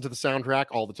still listen to the soundtrack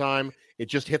all the time. It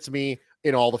just hits me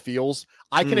in all the feels.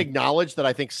 I can acknowledge that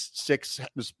I think 6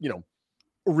 was,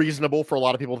 reasonable for a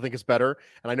lot of people to think it's better.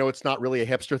 And I know it's not really a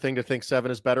hipster thing to think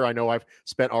 7 is better. I know I've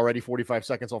spent already 45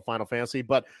 seconds on Final Fantasy,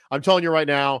 but I'm telling you right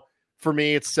now, for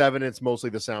me, it's 7. It's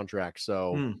mostly the soundtrack.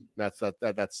 So that's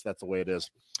the way it is.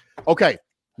 Okay,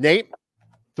 Nate,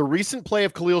 the recent play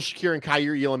of Khalil Shakir and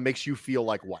Kaiir Elam makes you feel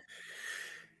like what?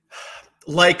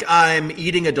 Like I'm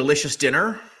eating a delicious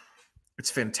dinner. It's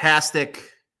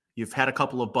fantastic. you've had a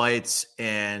couple of bites,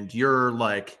 and you're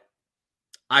like,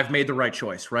 I've made the right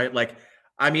choice, right? Like,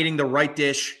 I'm eating the right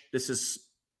dish. This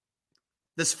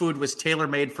food was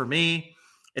tailor-made for me.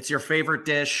 It's your favorite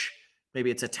dish. Maybe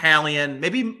it's Italian.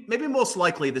 Maybe most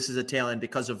likely this is Italian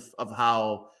because of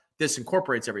how this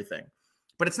incorporates everything.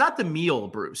 But it's not the meal,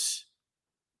 Bruce.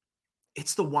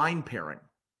 It's the wine pairing.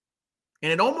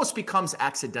 And it almost becomes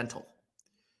accidental,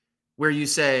 where you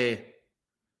say,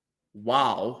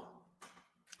 wow,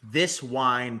 this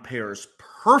wine pairs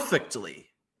perfectly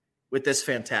with this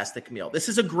fantastic meal. This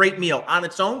is a great meal. On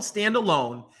its own,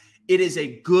 standalone, it is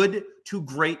a good to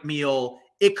great meal.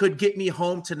 It could get me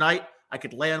home tonight. I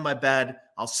could lay on my bed.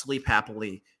 I'll sleep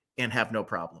happily and have no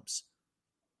problems.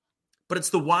 But it's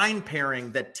the wine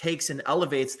pairing that takes and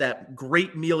elevates that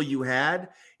great meal you had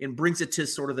and brings it to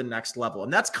sort of the next level.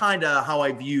 And that's kind of how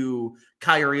I view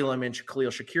Kaiir Elam and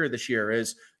Khalil Shakir this year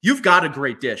is you've got a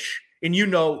great dish. And you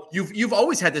know, you've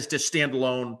always had this dish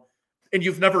standalone and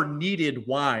you've never needed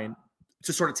wine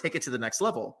to sort of take it to the next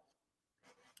level.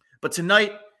 But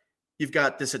tonight, you've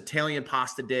got this Italian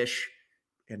pasta dish,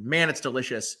 and man, it's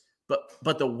delicious.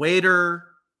 But the waiter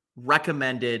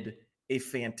recommended a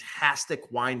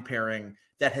fantastic wine pairing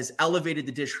that has elevated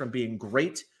the dish from being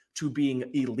great to being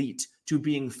elite, to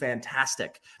being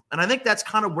fantastic. And I think that's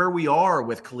kind of where we are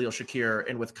with Khalil Shakir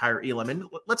and with Kaiir Elam. And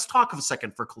let's talk a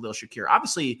second for Khalil Shakir.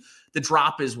 Obviously, the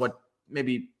drop is what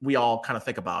maybe we all kind of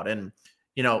think about. And,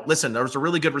 you know, listen, there was a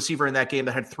really good receiver in that game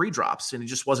that had 3 drops, and he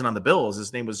just wasn't on the Bills.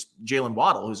 His name was Jalen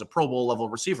Waddle, who's a Pro Bowl level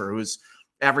receiver who's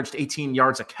averaged 18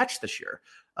 yards a catch this year.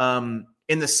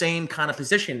 In the same kind of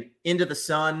position, into the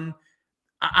sun.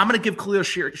 I'm going to give Khalil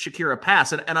Shakir a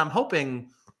pass. And I'm hoping,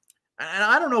 and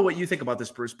I don't know what you think about this,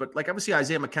 Bruce, but like obviously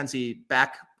Isaiah McKenzie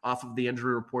back off of the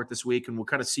injury report this week, and we'll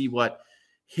kind of see what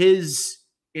his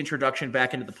introduction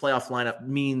back into the playoff lineup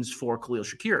means for Khalil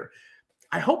Shakir.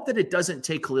 I hope that it doesn't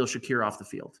take Khalil Shakir off the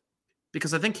field,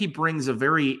 because I think he brings a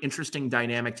very interesting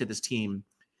dynamic to this team.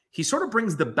 He sort of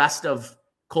brings the best of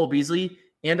Cole Beasley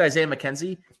and Isaiah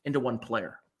McKenzie into one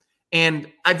player.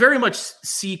 And I very much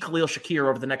see Khalil Shakir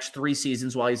over the next 3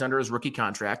 seasons while he's under his rookie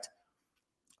contract.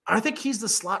 I think he's the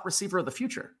slot receiver of the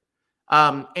future.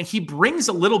 And he brings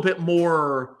a little bit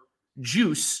more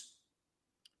juice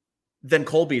than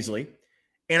Cole Beasley.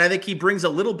 And I think he brings a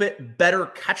little bit better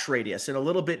catch radius and a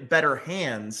little bit better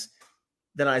hands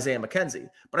than Isaiah McKenzie.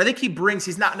 But I think he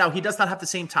does not have the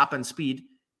same top end speed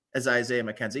as Isaiah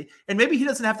McKenzie. And maybe he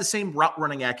doesn't have the same route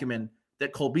running acumen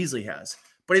that Cole Beasley has.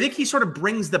 But I think he sort of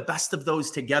brings the best of those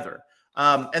together.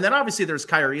 And then obviously there's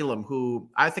Kaiir Elam, who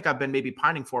I think I've been maybe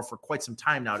pining for quite some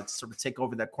time now to sort of take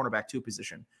over that cornerback 2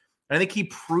 position. And I think he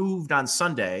proved on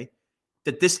Sunday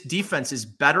that this defense is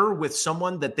better with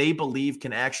someone that they believe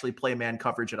can actually play man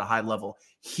coverage at a high level.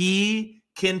 He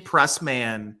can press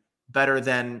man better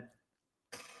than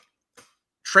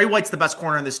Trey White's the best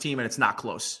corner on this team, and it's not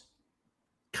close.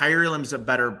 Kaiir Elam's a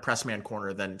better press man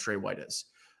corner than Trey White is.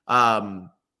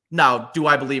 Now, do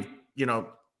I believe,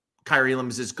 Kaiir Elam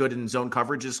is as good in zone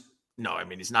coverages? No, I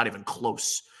mean, he's not even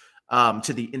close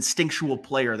to the instinctual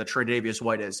player that Tre'Davious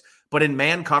White is. But in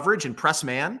man coverage and press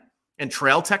man and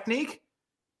trail technique,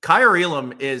 Kaiir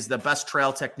Elam is the best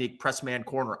trail technique press man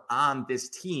corner on this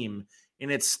team.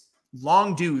 And it's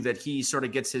long due that he sort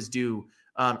of gets his due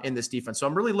in this defense. So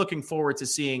I'm really looking forward to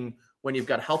seeing when you've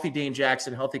got healthy Dane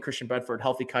Jackson, healthy Christian Bedford,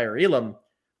 healthy Kaiir Elam.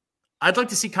 I'd like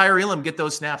to see Kaiir Elam get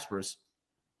those snaps, Bruce.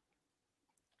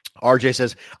 RJ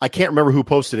says, I can't remember who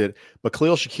posted it, but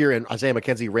Khalil Shakir and Isaiah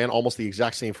McKenzie ran almost the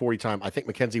exact same 40 time. I think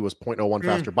McKenzie was 0.01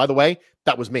 faster. By the way,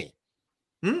 that was me.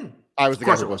 I was the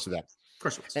guy who posted that. Of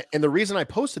course it was. And the reason I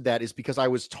posted that is because I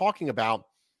was talking about,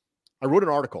 I wrote an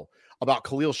article about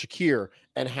Khalil Shakir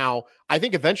and how I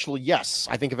think eventually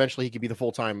he could be the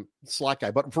full-time slot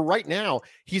guy. But for right now,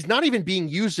 he's not even being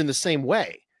used in the same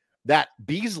way that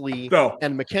Beasley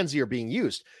and McKenzie are being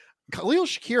used. Khalil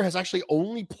Shakir has actually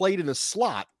only played in the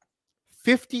slot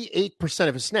 58%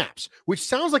 of his snaps, which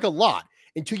sounds like a lot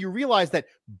until you realize that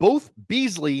both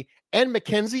Beasley and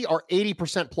McKenzie are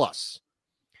 80% plus.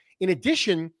 In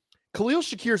addition, Khalil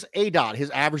Shakir's ADOT,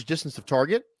 his average distance of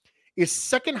target, is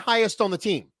second highest on the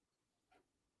team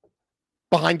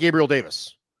behind Gabriel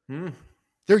Davis.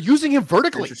 They're using him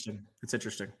vertically. It's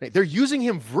interesting. They're using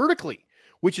him vertically,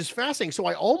 which is fascinating. So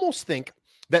I almost think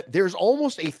that there's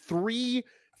almost a 3-phase,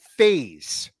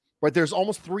 right? There's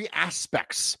almost 3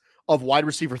 aspects of wide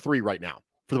receiver 3 right now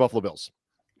for the Buffalo Bills.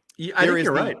 Yeah, I think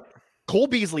you're right. Cole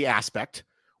Beasley aspect,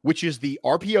 which is the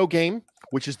RPO game,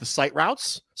 which is the sight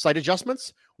routes, sight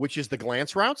adjustments, which is the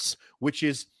glance routes, which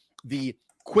is the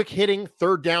quick hitting,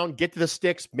 third down, get to the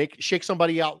sticks, shake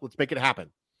somebody out, let's make it happen.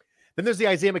 Then there's the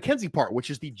Isaiah McKenzie part, which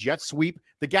is the jet sweep,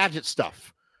 the gadget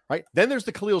stuff, right? Then there's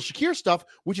the Khalil Shakir stuff,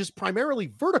 which is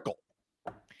primarily vertical.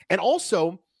 And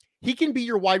also, he can be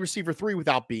your wide receiver 3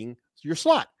 without being your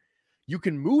slot. You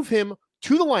can move him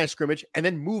to the line of scrimmage and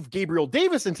then move Gabriel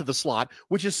Davis into the slot,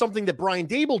 which is something that Brian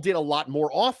Daboll did a lot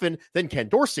more often than Ken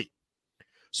Dorsey.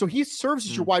 So he serves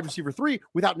as your wide receiver 3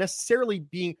 without necessarily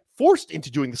being forced into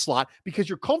doing the slot because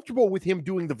you're comfortable with him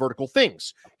doing the vertical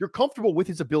things. You're comfortable with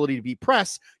his ability to beat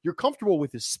press. You're comfortable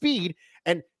with his speed.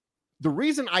 And the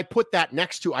reason I put that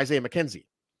next to Isaiah McKenzie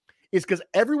is because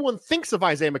everyone thinks of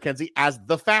Isaiah McKenzie as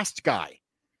the fast guy.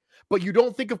 But you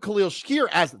don't think of Khalil Shakir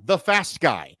as the fast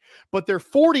guy. But their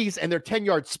 40s and their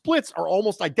 10-yard splits are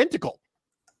almost identical.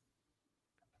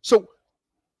 So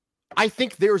I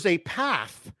think there's a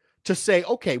path to say,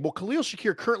 okay, well, Khalil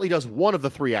Shakir currently does one of the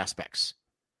 3 aspects.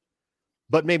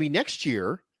 But maybe next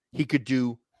year he could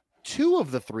do 2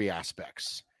 of the 3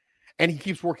 aspects. And he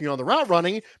keeps working on the route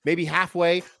running, maybe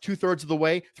halfway, 2/3 of the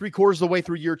way, 3/4 of the way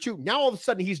through year 2. Now all of a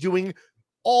sudden he's doing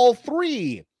all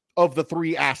 3 of the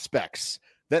 3 aspects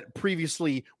that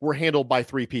previously were handled by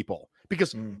 3 people.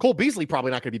 Because Cole Beasley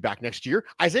probably not going to be back next year.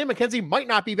 Isaiah McKenzie might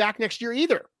not be back next year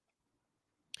either.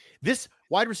 This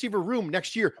wide receiver room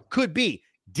next year could be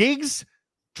Diggs,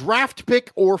 draft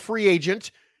pick or free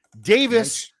agent,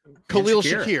 Davis, Khalil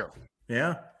Shakir.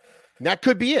 Yeah. And that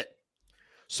could be it.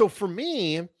 So for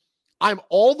me, I'm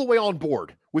all the way on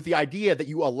board with the idea that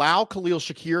you allow Khalil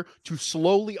Shakir to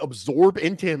slowly absorb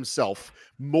into himself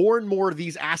more and more of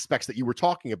these aspects that you were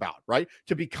talking about, right?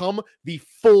 To become the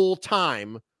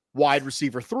full-time wide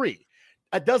receiver 3.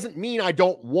 That doesn't mean I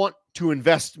don't want to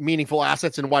invest meaningful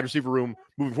assets in wide receiver room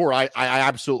moving forward. I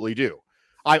absolutely do.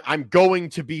 I'm going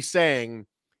to be saying,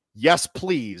 yes,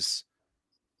 please.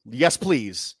 Yes,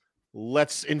 please.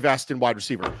 Let's invest in wide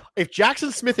receiver. If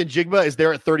Jackson Smith-Njigba is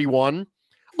there at 31,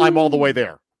 I'm all the way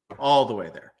there. All the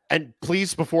way there. And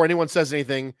please, before anyone says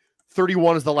anything,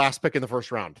 31 is the last pick in the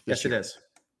first round. Yes, it is.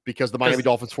 Because the Miami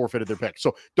Dolphins forfeited their pick.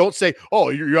 So don't say, oh,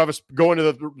 you have us going to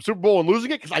the Super Bowl and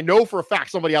losing it, because I know for a fact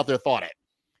somebody out there thought it.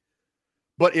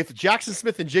 But if Jackson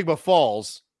Smith-Njigba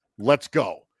falls, let's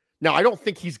go. Now, I don't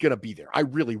think he's going to be there. I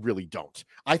really, really don't.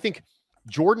 I think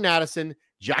Jordan Addison,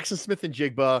 Jackson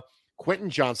Smith-Njigba, Quentin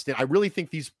Johnston, I really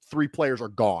think these 3 players are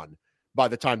gone by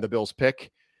the time the Bills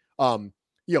pick.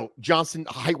 Johnston,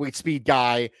 height, weight, speed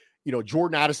guy,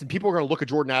 Jordan Addison. People are going to look at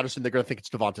Jordan Addison. They're going to think it's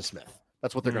Devonta Smith.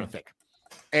 That's what they're going to think.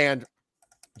 And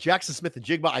Jackson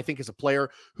Smith-Njigba, I think, is a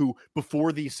player who,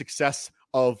 before the success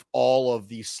of all of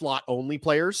the slot-only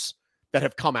players that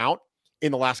have come out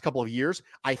in the last couple of years,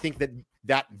 I think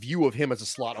that view of him as a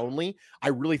slot-only, I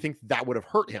really think that would have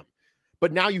hurt him.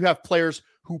 But now you have players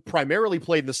who primarily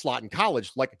played in the slot in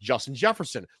college, like Justin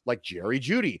Jefferson, like Jerry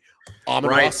Jeudy,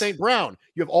 Amon-Ra St. Brown.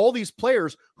 You have all these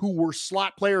players who were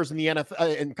slot players in the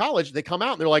NFL in college. They come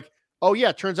out and they're like, oh yeah,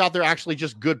 it turns out they're actually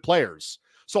just good players.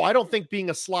 So I don't think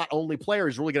being a slot-only player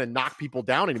is really going to knock people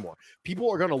down anymore. People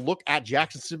are going to look at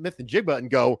Jackson Smith-Njigba and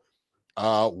go,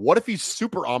 what if he's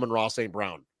super Amon-Ra St.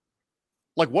 Brown?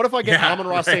 Like, what if I get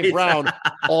Amon-Ra St. Brown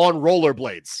on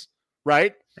rollerblades,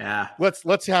 right? Yeah.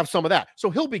 Let's have some of that. So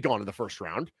he'll be gone in the first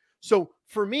round. So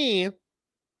for me,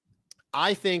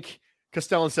 I think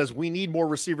Castellan says we need more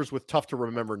receivers with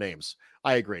tough-to-remember names.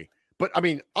 I agree. But, I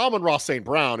mean, Amon-Ra St.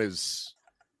 Brown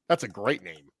that's a great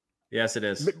name. Yes, it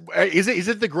is. Is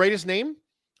it the greatest name?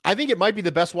 I think it might be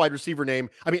the best wide receiver name.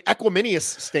 I mean, Equanimeous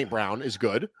St. Brown is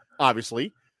good,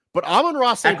 obviously. But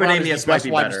Amon-Ra St. Brown is the best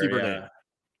wide receiver name.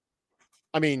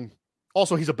 I mean,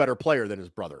 also, he's a better player than his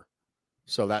brother.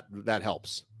 So that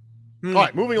helps. All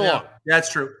right, moving along. That's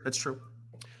true. That's true.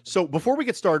 So before we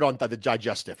get started on the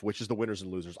digestive, which is the winners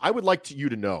and losers, I would like you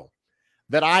to know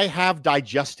that I have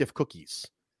digestive cookies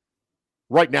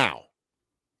right now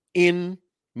in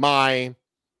my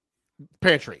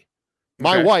pantry.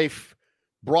 My wife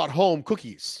brought home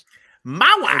cookies.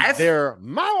 My wife? They're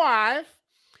my wife.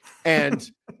 And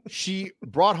she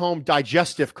brought home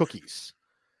digestive cookies.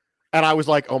 And I was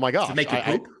like, oh my gosh. Does it make you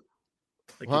poop?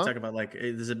 Like you talk about, like,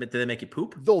 do they make you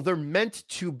poop? Though they're meant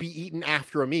to be eaten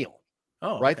after a meal.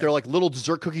 Oh, right. Okay. They're like little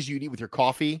dessert cookies you eat with your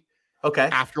coffee. Okay.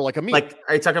 After like a meal. Like,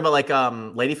 are you talking about like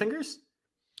ladyfingers?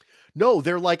 No,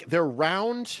 they're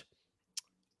round,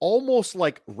 almost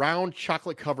like round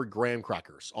chocolate covered graham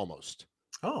crackers almost.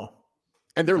 Oh.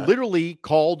 And they're literally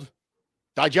called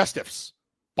digestives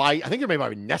I think they're made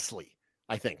by Nestle,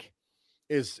 I think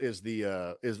is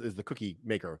the cookie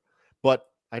maker. But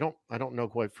I don't know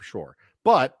quite for sure.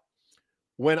 But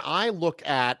when I look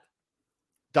at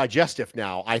digestive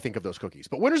now, I think of those cookies.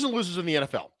 But winners and losers in the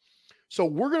NFL. So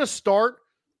we're going to start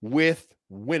with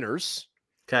winners.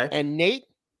 Okay. And Nate,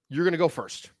 you're going to go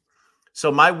first.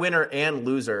 So my winner and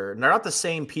loser, they're not the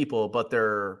same people, but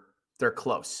they're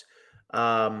close.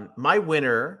 My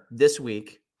winner this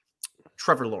week,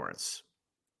 Trevor Lawrence.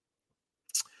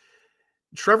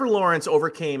 Trevor Lawrence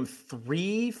overcame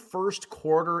 3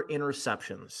 first-quarter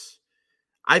interceptions.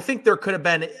 I think there could have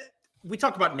been – we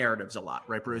talk about narratives a lot,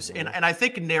 right, Bruce? Mm-hmm. And I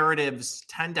think narratives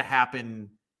tend to happen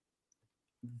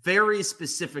very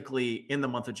specifically in the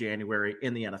month of January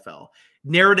in the NFL.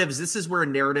 Narratives, this is where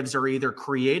narratives are either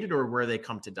created or where they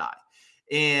come to die.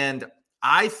 And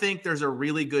I think there's a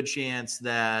really good chance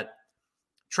that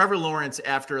Trevor Lawrence,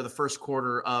 after the first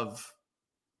quarter of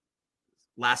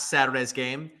last Saturday's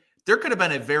game, there could have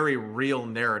been a very real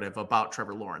narrative about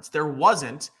Trevor Lawrence. There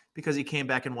wasn't, because he came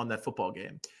back and won that football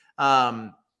game.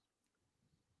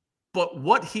 But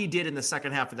what he did in the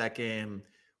second half of that game,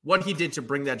 what he did to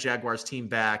bring that Jaguars team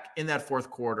back in that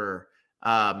fourth quarter,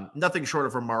 nothing short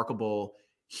of remarkable.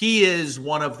 He is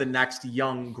one of the next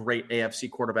young, great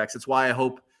AFC quarterbacks. That's why I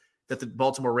hope that the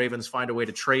Baltimore Ravens find a way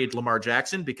to trade Lamar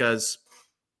Jackson, because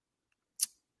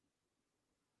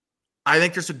I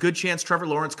think there's a good chance Trevor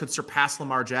Lawrence could surpass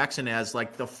Lamar Jackson as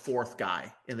like the fourth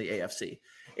guy in the AFC.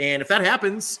 And if that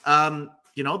happens,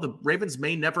 the Ravens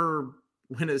may never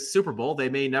win a Super Bowl. They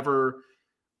may never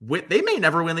win the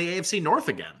AFC North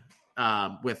again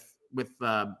with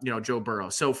Joe Burrow.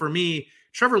 So for me,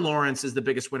 Trevor Lawrence is the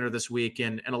biggest winner this week.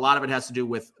 And a lot of it has to do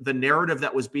with the narrative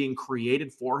that was being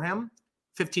created for him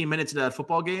 15 minutes into that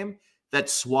football game that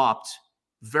swapped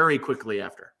very quickly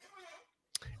after.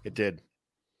 It did.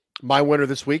 My winner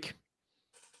this week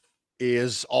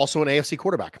is also an AFC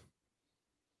quarterback.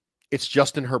 It's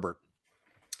Justin Herbert.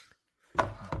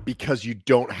 Because you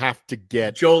don't have to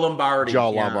get Joe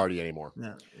Lombardi anymore.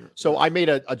 Yeah. So I made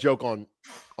a joke on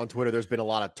Twitter. There's been a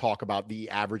lot of talk about the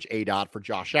average ADOT for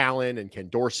Josh Allen and Ken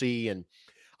Dorsey. And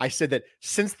I said that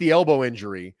since the elbow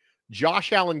injury,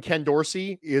 Josh Allen, Ken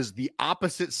Dorsey is the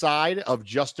opposite side of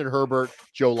Justin Herbert,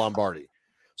 Joe Lombardi.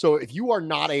 So if you are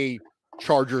not a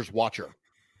Chargers watcher,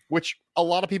 which a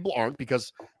lot of people aren't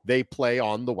because they play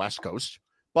on the West Coast,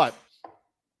 but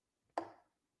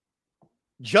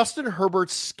Justin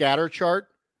Herbert's scatter chart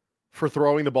for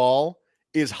throwing the ball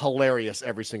is hilarious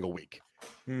every single week.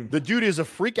 The dude is a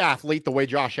freak athlete the way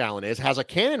Josh Allen is, has a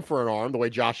cannon for an arm the way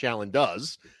Josh Allen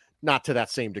does, not to that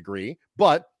same degree,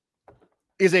 but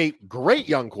is a great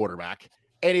young quarterback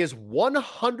and is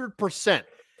 100%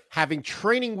 having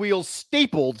training wheels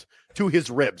stapled to his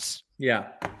ribs. Yeah.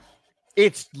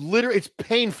 It's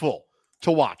painful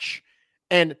to watch.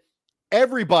 And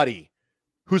everybody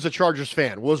who's a Chargers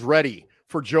fan was ready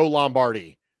for Joe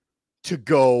Lombardi to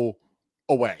go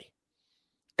away.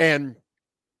 And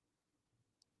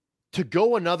to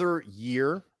go another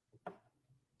year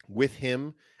with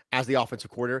him as the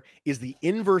offensive coordinator is the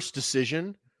inverse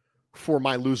decision for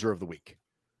my loser of the week.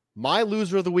 My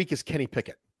loser of the week is Kenny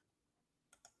Pickett.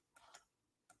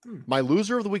 My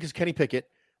loser of the week is Kenny Pickett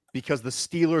because the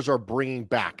Steelers are bringing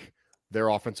back their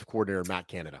offensive coordinator, Matt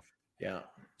Canada. Yeah.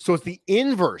 So it's the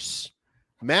inverse.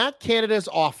 Matt Canada's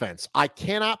offense, I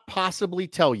cannot possibly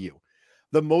tell you.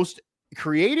 The most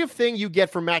creative thing you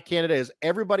get from Matt Canada is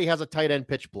everybody has a tight end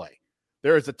pitch play.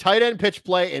 There is a tight end pitch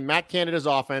play in Matt Canada's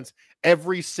offense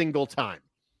every single time.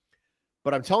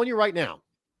 But I'm telling you right now,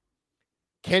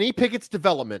 Kenny Pickett's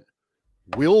development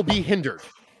will be hindered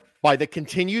by the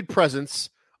continued presence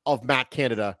of Matt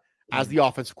Canada as the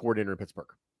offensive coordinator in Pittsburgh.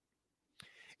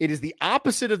 It is the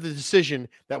opposite of the decision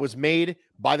that was made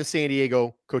by the San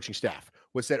Diego coaching staff,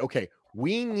 was said, okay,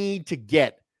 we need to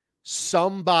get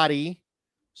somebody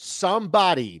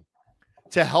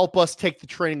to help us take the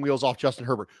training wheels off Justin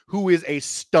Herbert, who is a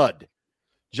stud.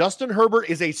 Justin Herbert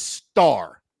is a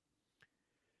star.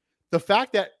 The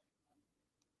fact that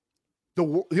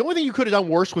the only thing you could have done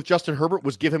worse with Justin Herbert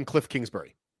was give him Cliff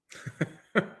Kingsbury.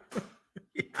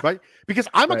 Right? Because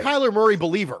I'm a Kyler Murray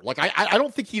believer. Like I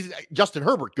don't think he's Justin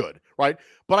Herbert good, right?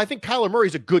 But I think Kyler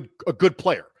Murray's a good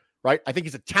player, right? I think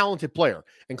he's a talented player.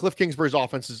 And Cliff Kingsbury's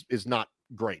offense is not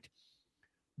great.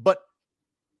 But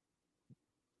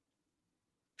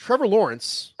Trevor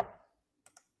Lawrence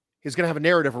is going to have a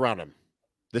narrative around him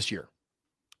this year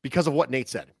because of what Nate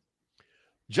said.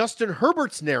 Justin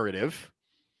Herbert's narrative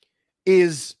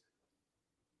is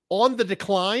on the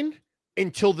decline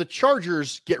until the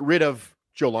Chargers get rid of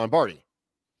Joe Lombardi.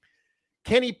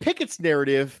 Kenny Pickett's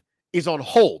narrative is on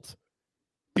hold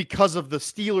because of the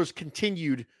Steelers'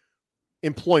 continued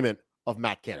employment of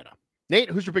Matt Canada. Nate,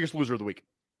 who's your biggest loser of the week?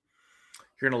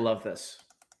 You're going to love this.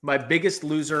 My biggest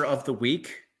loser of the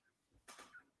week.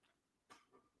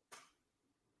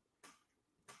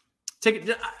 Take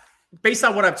it based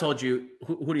on what I've told you.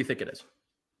 Who do you think it is?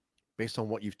 Based on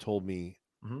what you've told me,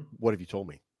 Mm-hmm. What have you told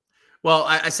me? Well,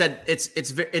 I said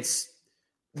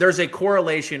there's a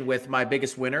correlation with my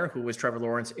biggest winner, who was Trevor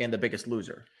Lawrence, and the biggest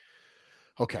loser.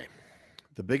 Okay.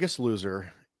 The biggest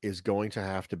loser is going to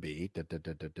have to be the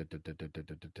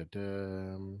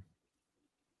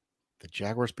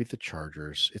Jaguars beat the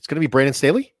Chargers. It's going to be Brandon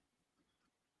Staley?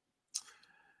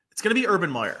 It's going to be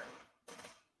Urban Meyer.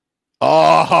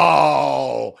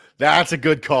 Oh, that's a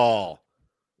good call.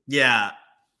 Yeah.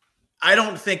 I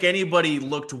don't think anybody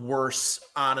looked worse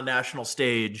on a national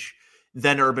stage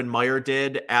than Urban Meyer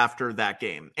did after that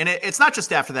game. And it's not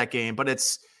just after that game, but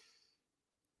it's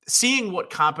seeing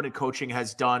what competent coaching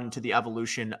has done to the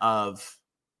evolution of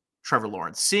Trevor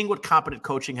Lawrence, seeing what competent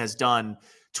coaching has done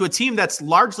to a team that's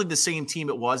largely the same team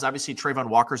it was. Obviously, Trayvon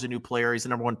Walker's a new player. He's the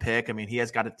number one pick. I mean, he's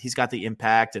got the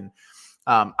impact. And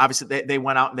obviously they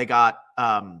went out and they got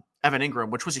Evan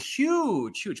Ingram, which was a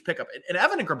huge, huge pickup. And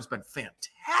Evan Ingram has been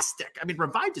fantastic. I mean,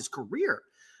 revived his career.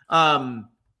 Urban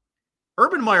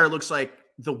Meyer looks like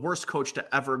the worst coach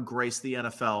to ever grace the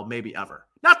NFL, maybe ever.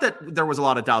 Not that there was a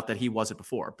lot of doubt that he wasn't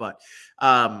before, but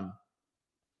I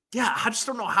just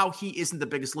don't know how he isn't the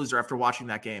biggest loser after watching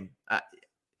that game.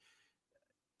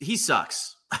 He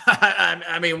sucks.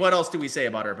 I mean, what else do we say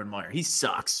about Urban Meyer? He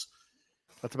sucks.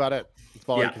 That's about it. That's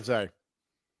all I can say.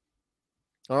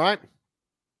 All right.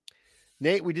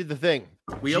 Nate, we did the thing.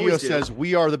 Gio says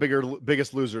we are the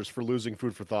biggest losers for losing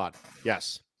food for thought.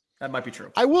 Yes. That might be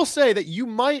true. I will say that you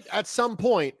might at some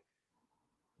point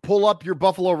pull up your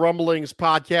Buffalo Rumblings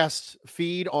podcast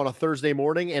feed on a Thursday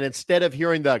morning, and instead of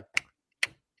hearing the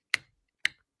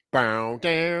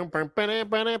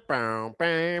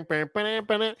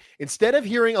instead of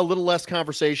hearing a little less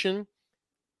conversation,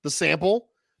 the sample,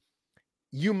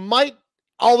 you might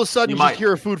all of a sudden just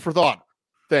hear a food for thought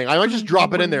thing. I might just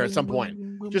drop it in there at some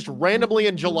point. Just randomly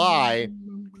in July,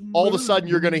 all of a sudden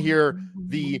you're going to hear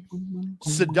the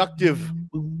seductive,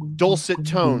 dulcet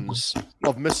tones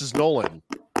of Mrs. Nolan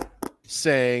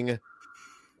saying,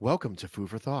 "Welcome to Food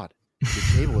for Thought.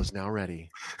 Your table is now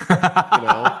ready." You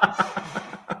know,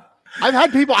 I've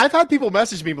had people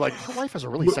message me like, "Your wife has a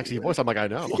really sexy voice." I'm like, "I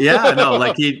know." Yeah, no,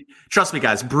 like trust me,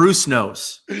 guys. Bruce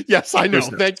knows. Yes, I know.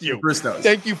 Thank you. Bruce knows.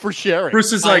 Thank you for sharing.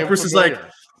 Bruce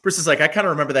is like, I kind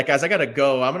of remember that, guys. I got to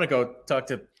go. I'm going to go talk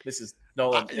to Mrs.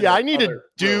 Nolan. I need to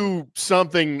do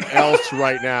something else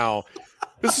right now.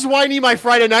 This is why I need my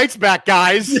Friday nights back,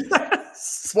 guys.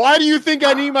 Yes. Why do you think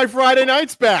I need my Friday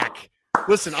nights back?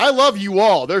 Listen, I love you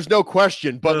all. There's no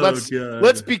question, but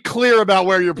let's be clear about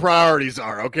where your priorities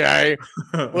are, okay?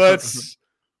 Let's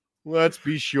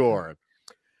be sure.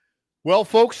 Well,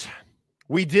 folks,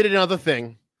 we did another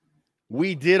thing.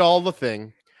 We did all the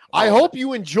thing. I hope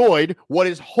you enjoyed what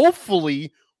is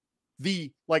hopefully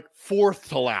the fourth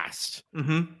to last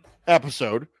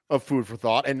episode of Food for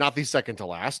Thought and not the second to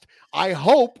last. I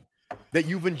hope that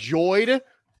you've enjoyed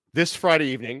this Friday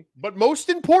evening, but most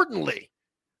importantly,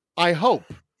 I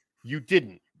hope you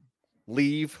didn't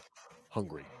leave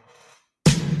hungry.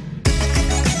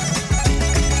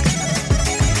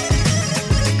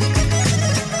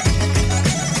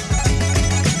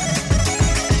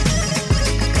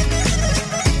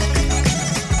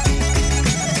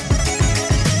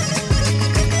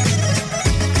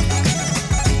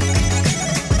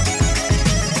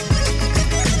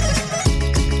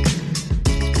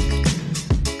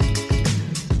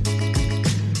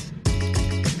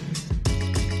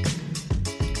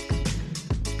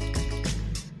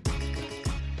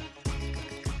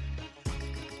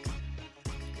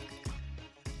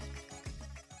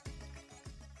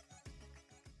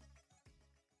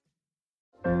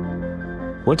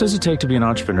 What does it take to be an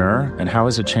entrepreneur, and how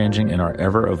is it changing in our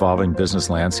ever-evolving business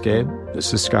landscape?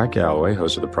 This is Scott Galloway,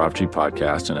 host of the Prop G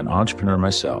podcast and an entrepreneur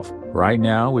myself. Right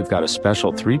now, we've got a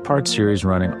special 3-part series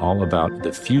running all about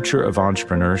the future of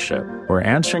entrepreneurship. We're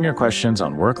answering your questions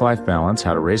on work-life balance,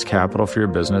 how to raise capital for your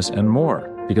business, and more.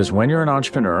 Because when you're an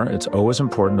entrepreneur, it's always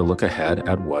important to look ahead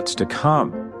at what's to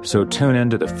come. So tune in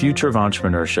to the Future of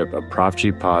Entrepreneurship, a Prop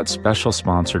G pod special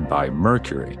sponsored by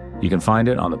Mercury. You can find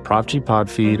it on the Prop G Pod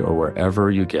feed or wherever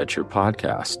you get your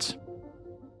podcasts.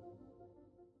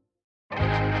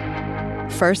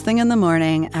 First thing in the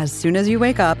morning, as soon as you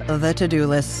wake up, the to-do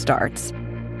list starts.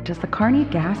 Does the car need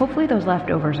gas? Hopefully those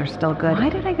leftovers are still good. Why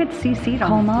did I get CC'd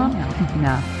on the email?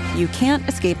 No. You can't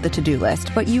escape the to-do list,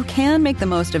 but you can make the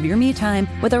most of your me time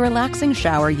with a relaxing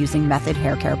shower using Method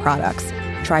Hair Care products.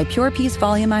 Try Pure Peace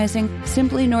Volumizing,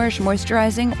 Simply Nourish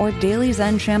Moisturizing, or Daily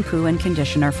Zen Shampoo and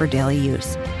Conditioner for daily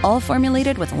use. All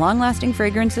formulated with long-lasting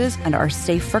fragrances and are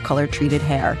safe for color-treated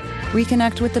hair.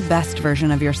 Reconnect with the best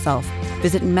version of yourself.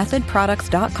 Visit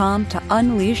methodproducts.com to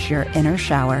unleash your inner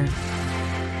shower.